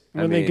is.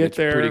 When they get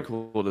there, it's pretty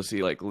cool to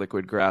see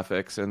Liquid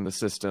Graphics and the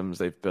systems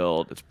they've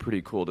built. It's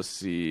pretty cool to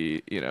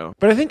see,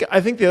 But I think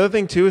the other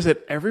thing too is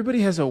that everybody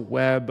has a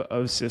web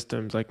of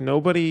systems. Like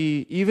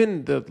nobody,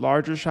 even the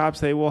larger shops,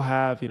 they will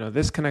have,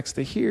 this connects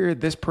to here,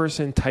 this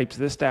person types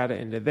this data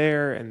into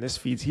there, and this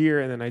feeds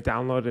here, and then I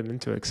download it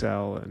into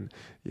Excel and,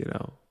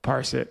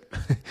 parse it.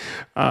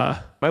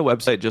 My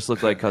website just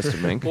looked like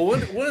custom ink. Well,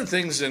 one of the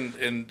things,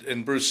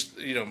 and Bruce,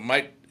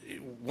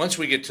 once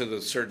we get to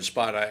the certain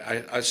spot,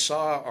 I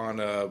saw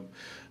on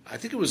I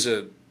think it was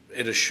at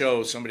a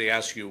show, somebody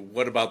asked you,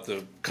 what about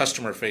the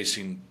customer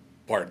facing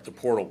part, the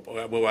portal,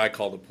 what I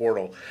call the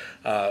portal.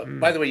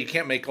 By the way, you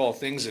can't make all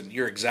things, and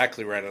you're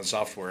exactly right on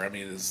software. I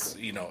mean, it's,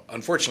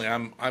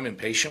 unfortunately, I'm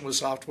impatient with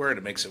software, and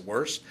it makes it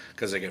worse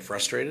because I get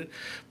frustrated.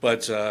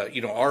 But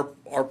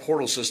our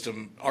portal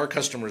system, our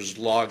customers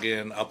log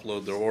in,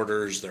 upload their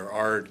orders, their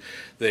art,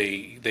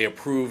 they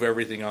approve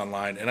everything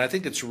online, and I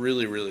think it's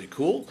really, really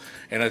cool.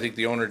 And I think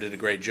the owner did a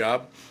great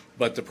job.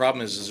 But the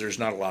problem is there's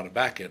not a lot of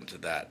back end to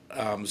that.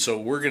 So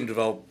we're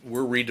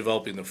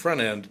redeveloping the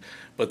front end,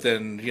 but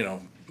then,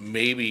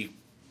 maybe,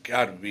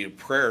 God, it would be a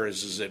prayer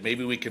is that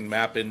maybe we can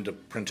map into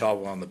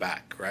Printavo on the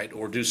back, right?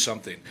 Or do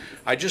something.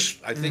 I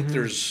think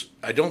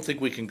I don't think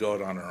we can go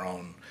it on our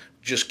own.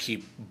 Just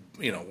keep,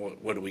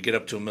 what do we get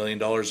up to $1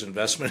 million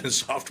investment in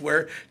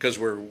software because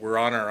we're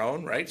on our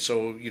own, right?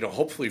 So,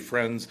 hopefully,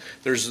 friends,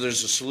 there's a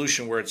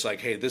solution where it's like,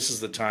 hey, this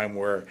is the time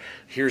where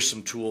here's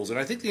some tools. And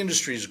I think the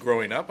industry is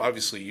growing up.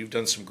 Obviously, you've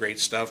done some great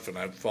stuff, and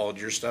I've followed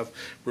your stuff,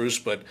 Bruce.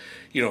 But,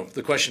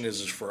 the question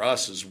is for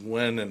us is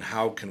when and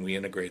how can we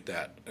integrate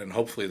that? And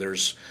hopefully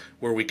there's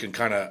where we can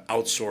kind of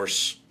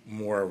outsource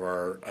more of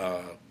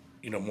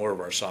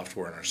our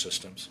software and our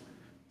systems.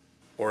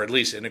 Or at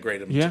least integrate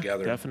them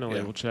together. Definitely.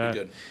 Yeah, we'll chat.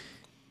 good.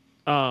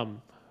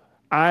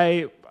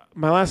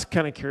 My last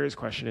kind of curious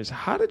question is,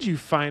 how did you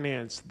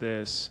finance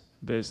this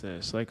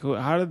business? Like,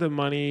 how did the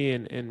money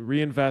and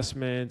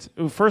reinvestment,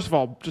 first of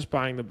all, just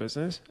buying the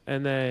business,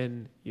 and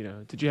then,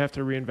 did you have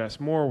to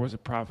reinvest more? Was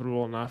it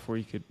profitable enough where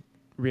you could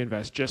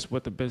reinvest just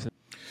with the business?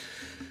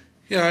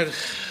 Yeah,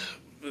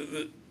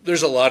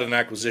 there's a lot in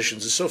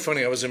acquisitions. It's so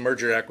funny. I was in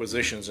merger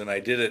acquisitions, and I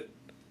did it,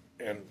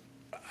 and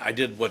I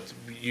did what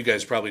you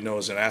guys probably know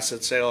as an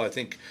asset sale. I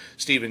think,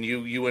 Stephen,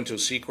 you went to a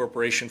C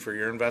corporation for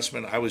your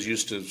investment. I was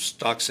used to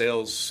stock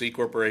sales, C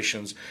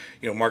corporations.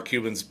 Mark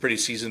Cuban's a pretty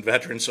seasoned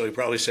veteran, so he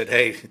probably said,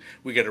 hey,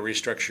 we got to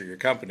restructure your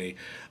company.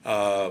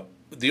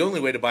 The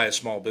only way to buy a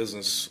small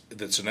business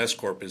that's an S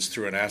corp is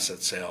through an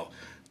asset sale.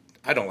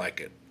 I don't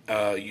like it.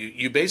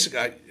 You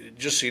basically,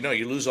 just so you know,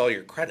 you lose all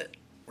your credit.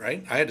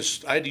 Right, I had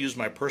to use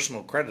my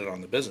personal credit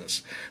on the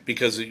business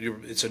because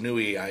it's a new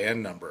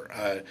EIN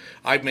number.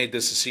 I made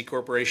this a C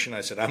corporation.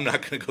 I said I'm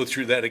not going to go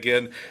through that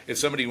again. If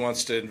somebody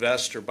wants to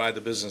invest or buy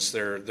the business,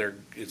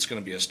 it's going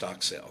to be a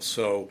stock sale.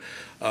 So,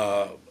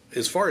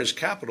 as far as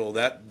capital,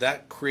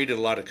 that created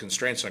a lot of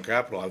constraints on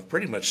capital. I've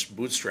pretty much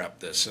bootstrapped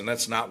this, and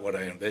that's not what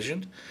I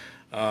envisioned.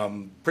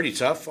 Pretty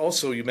tough.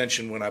 Also, you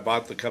mentioned when I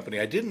bought the company,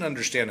 I didn't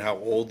understand how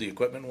old the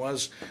equipment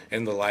was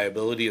and the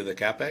liability of the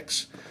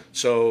capex.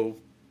 So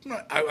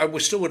I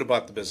still would have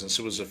bought the business.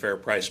 It was a fair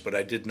price, but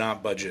I did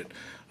not budget.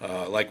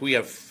 We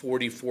have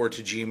 44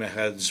 Tajima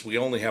heads. We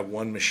only have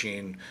one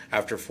machine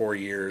after 4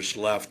 years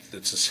left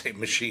that's the same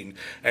machine.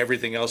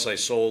 Everything else I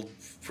sold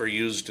for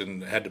used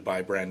and had to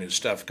buy brand new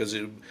stuff because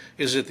it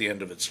is at the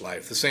end of its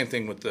life. The same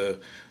thing with the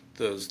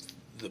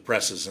the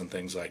presses and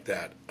things like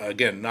that.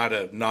 Again, not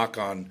a knock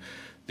on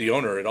the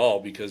owner at all,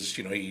 because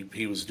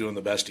he was doing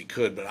the best he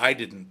could, but I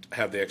didn't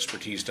have the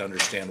expertise to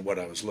understand what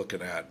I was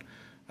looking at.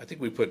 I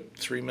think we put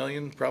 $3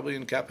 million probably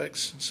in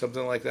capex,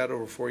 something like that,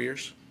 over 4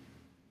 years.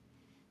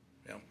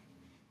 Yeah,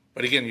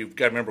 but again, you've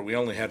got to remember, we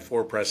only had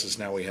 4 presses,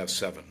 now we have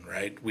 7,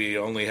 right? We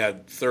only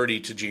had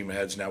 30 Tajima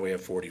heads, now we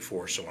have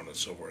 44, so on and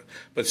so forth.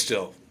 But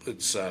still,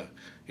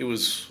 it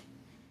was.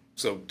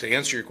 So to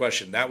answer your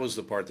question, that was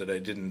the part that I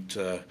didn't,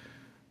 I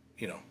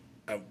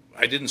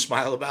didn't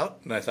smile about,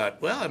 and I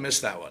thought, well, I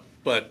missed that one.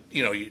 But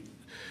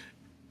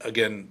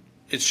again,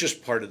 it's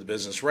just part of the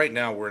business. Right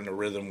now, we're in a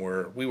rhythm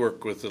where we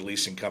work with the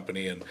leasing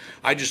company, and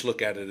I just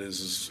look at it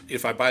as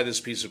if I buy this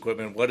piece of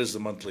equipment, what is the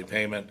monthly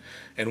payment,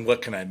 and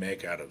what can I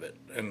make out of it?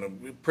 And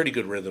a pretty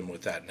good rhythm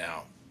with that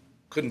now.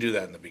 Couldn't do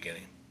that in the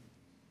beginning.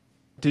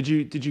 Did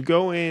you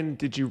go in?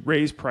 Did you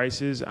raise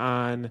prices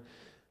on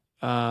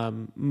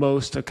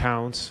most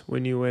accounts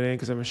when you went in?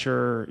 Because I'm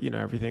sure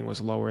everything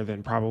was lower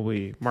than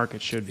probably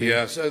market should be.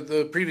 Yeah. So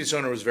the previous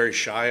owner was very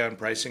shy on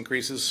price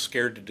increases,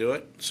 scared to do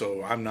it.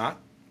 So I'm not.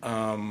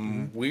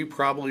 We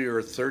probably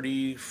are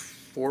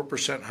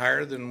 34%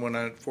 higher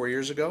than 4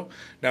 years ago.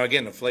 Now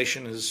again,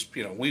 inflation is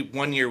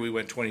 1 year we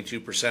went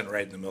 22%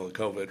 right in the middle of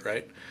COVID,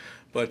 right?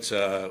 But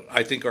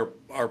I think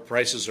our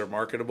prices are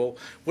marketable.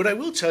 What I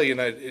will tell you,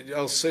 and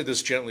I'll say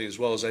this gently as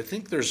well, is I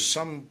think there's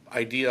some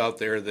idea out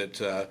there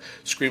that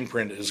screen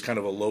print is kind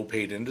of a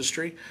low-paid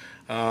industry.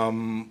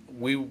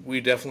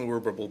 We definitely were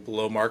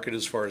below market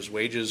as far as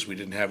wages. We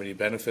didn't have any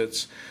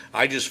benefits.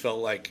 I just felt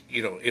like,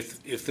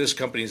 if this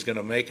company is going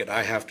to make it,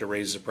 I have to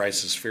raise the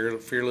prices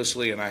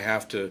fearlessly, and I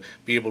have to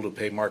be able to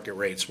pay market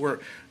rates.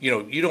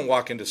 You don't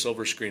walk into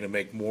Silver Screen and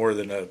make more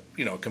than a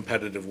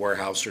competitive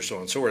warehouse or so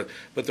on and so forth.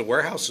 But the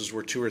warehouses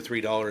were $2 or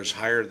 $3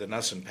 higher than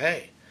us in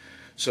pay.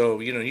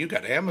 So, you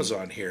got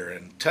Amazon here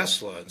and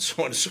Tesla and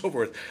so on and so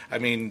forth. I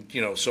mean,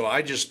 so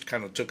I just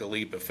kind of took a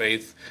leap of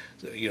faith.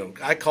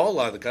 I call a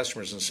lot of the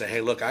customers and say,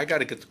 hey, look, I got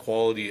to get the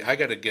quality. I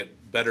got to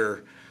get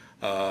better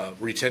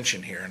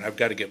retention here, and I've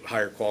got to get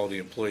higher quality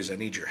employees. I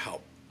need your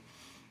help.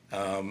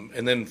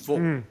 And then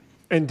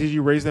And did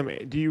you raise them?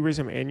 Do you raise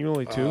them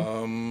annually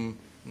too?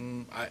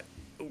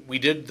 We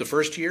did the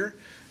first year,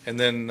 and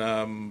then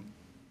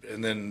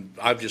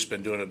I've just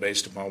been doing it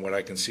based upon what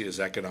I can see as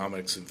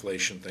economics,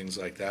 inflation, things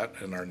like that,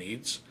 and our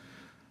needs.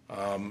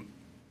 And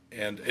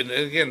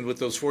again, with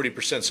those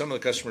 40%, some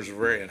of the customers were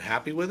very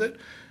unhappy with it,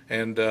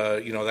 and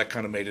that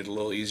kind of made it a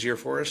little easier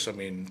for us. I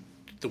mean,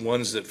 the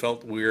ones that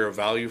felt we were of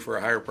value for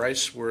a higher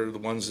price were the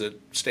ones that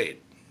stayed,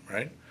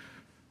 right?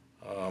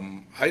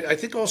 I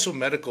think also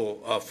medical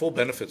full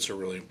benefits are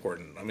really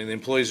important. I mean, the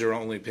employees are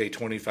only paid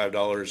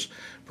 $25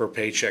 per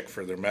paycheck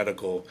for their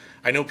medical.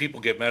 I know people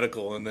get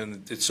medical, and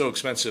then it's so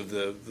expensive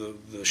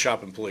the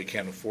shop employee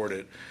can't afford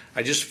it.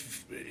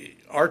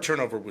 Our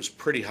turnover was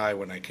pretty high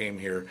when I came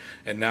here,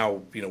 and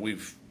now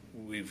we've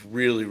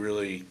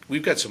really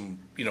we've got some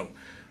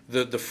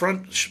the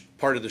front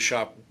part of the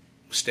shop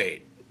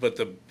stayed, but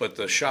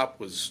the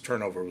shop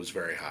turnover was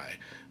very high.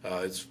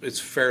 It's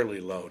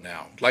fairly low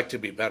now. I'd like to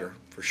be better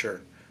for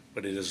sure,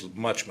 but it is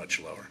much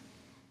lower.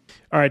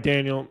 All right,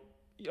 Daniel,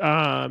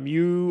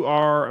 you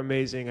are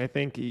amazing. I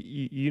think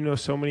you know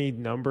so many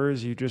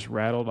numbers you just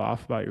rattled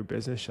off about your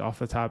business off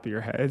the top of your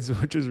heads,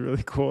 which is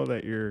really cool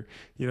that you're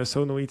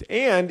so in the weeds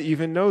and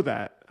even know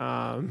that.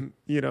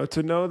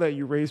 To know that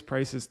you raise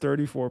prices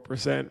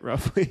 34%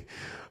 roughly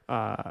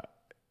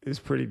is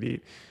pretty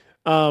neat.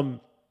 I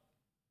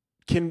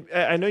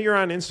know you're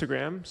on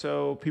Instagram,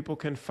 so people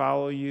can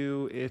follow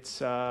you. It's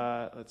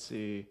let's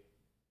see,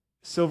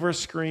 Silver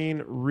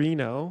Screen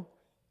Reno,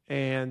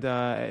 and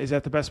is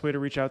that the best way to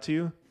reach out to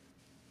you?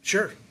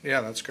 Sure.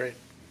 Yeah, that's great.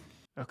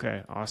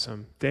 Okay,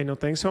 awesome, Daniel.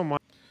 Thanks so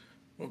much.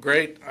 Well,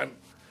 great.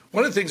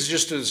 One of the things,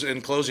 just as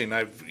in closing,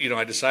 I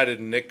decided,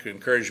 and Nick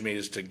encouraged me,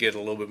 is to get a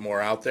little bit more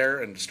out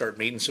there and start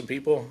meeting some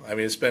people. I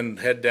mean, it's been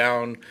head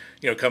down,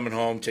 coming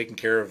home, taking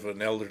care of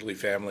an elderly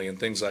family and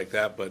things like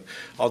that. But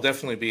I'll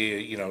definitely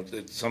be,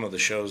 at some of the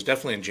shows,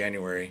 definitely in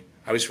January.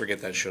 I always forget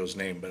that show's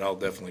name, but I'll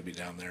definitely be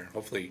down there.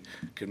 Hopefully,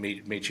 can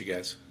meet you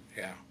guys.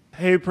 Yeah.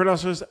 Hey,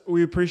 producers,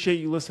 we appreciate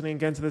you listening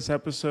again to this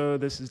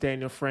episode. This is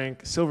Daniel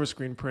Frank, Silver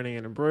Screen Printing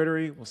and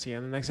Embroidery. We'll see you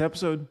on the next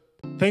episode.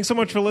 Thanks so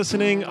much for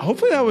listening.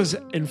 Hopefully that was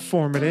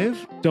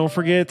informative. Don't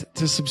forget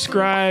to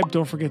subscribe.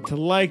 Don't forget to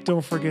like.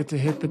 Don't forget to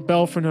hit the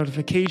bell for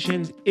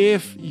notifications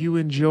if you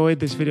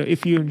enjoyed this video.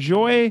 If you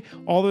enjoy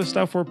all the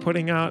stuff we're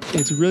putting out,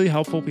 it's really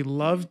helpful. We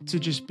love to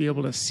just be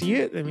able to see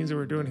it. That means that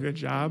we're doing a good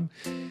job.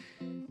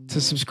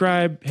 To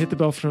subscribe, hit the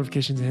bell for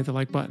notifications, and hit the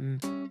like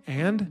button.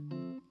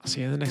 And I'll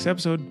see you in the next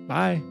episode.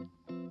 Bye.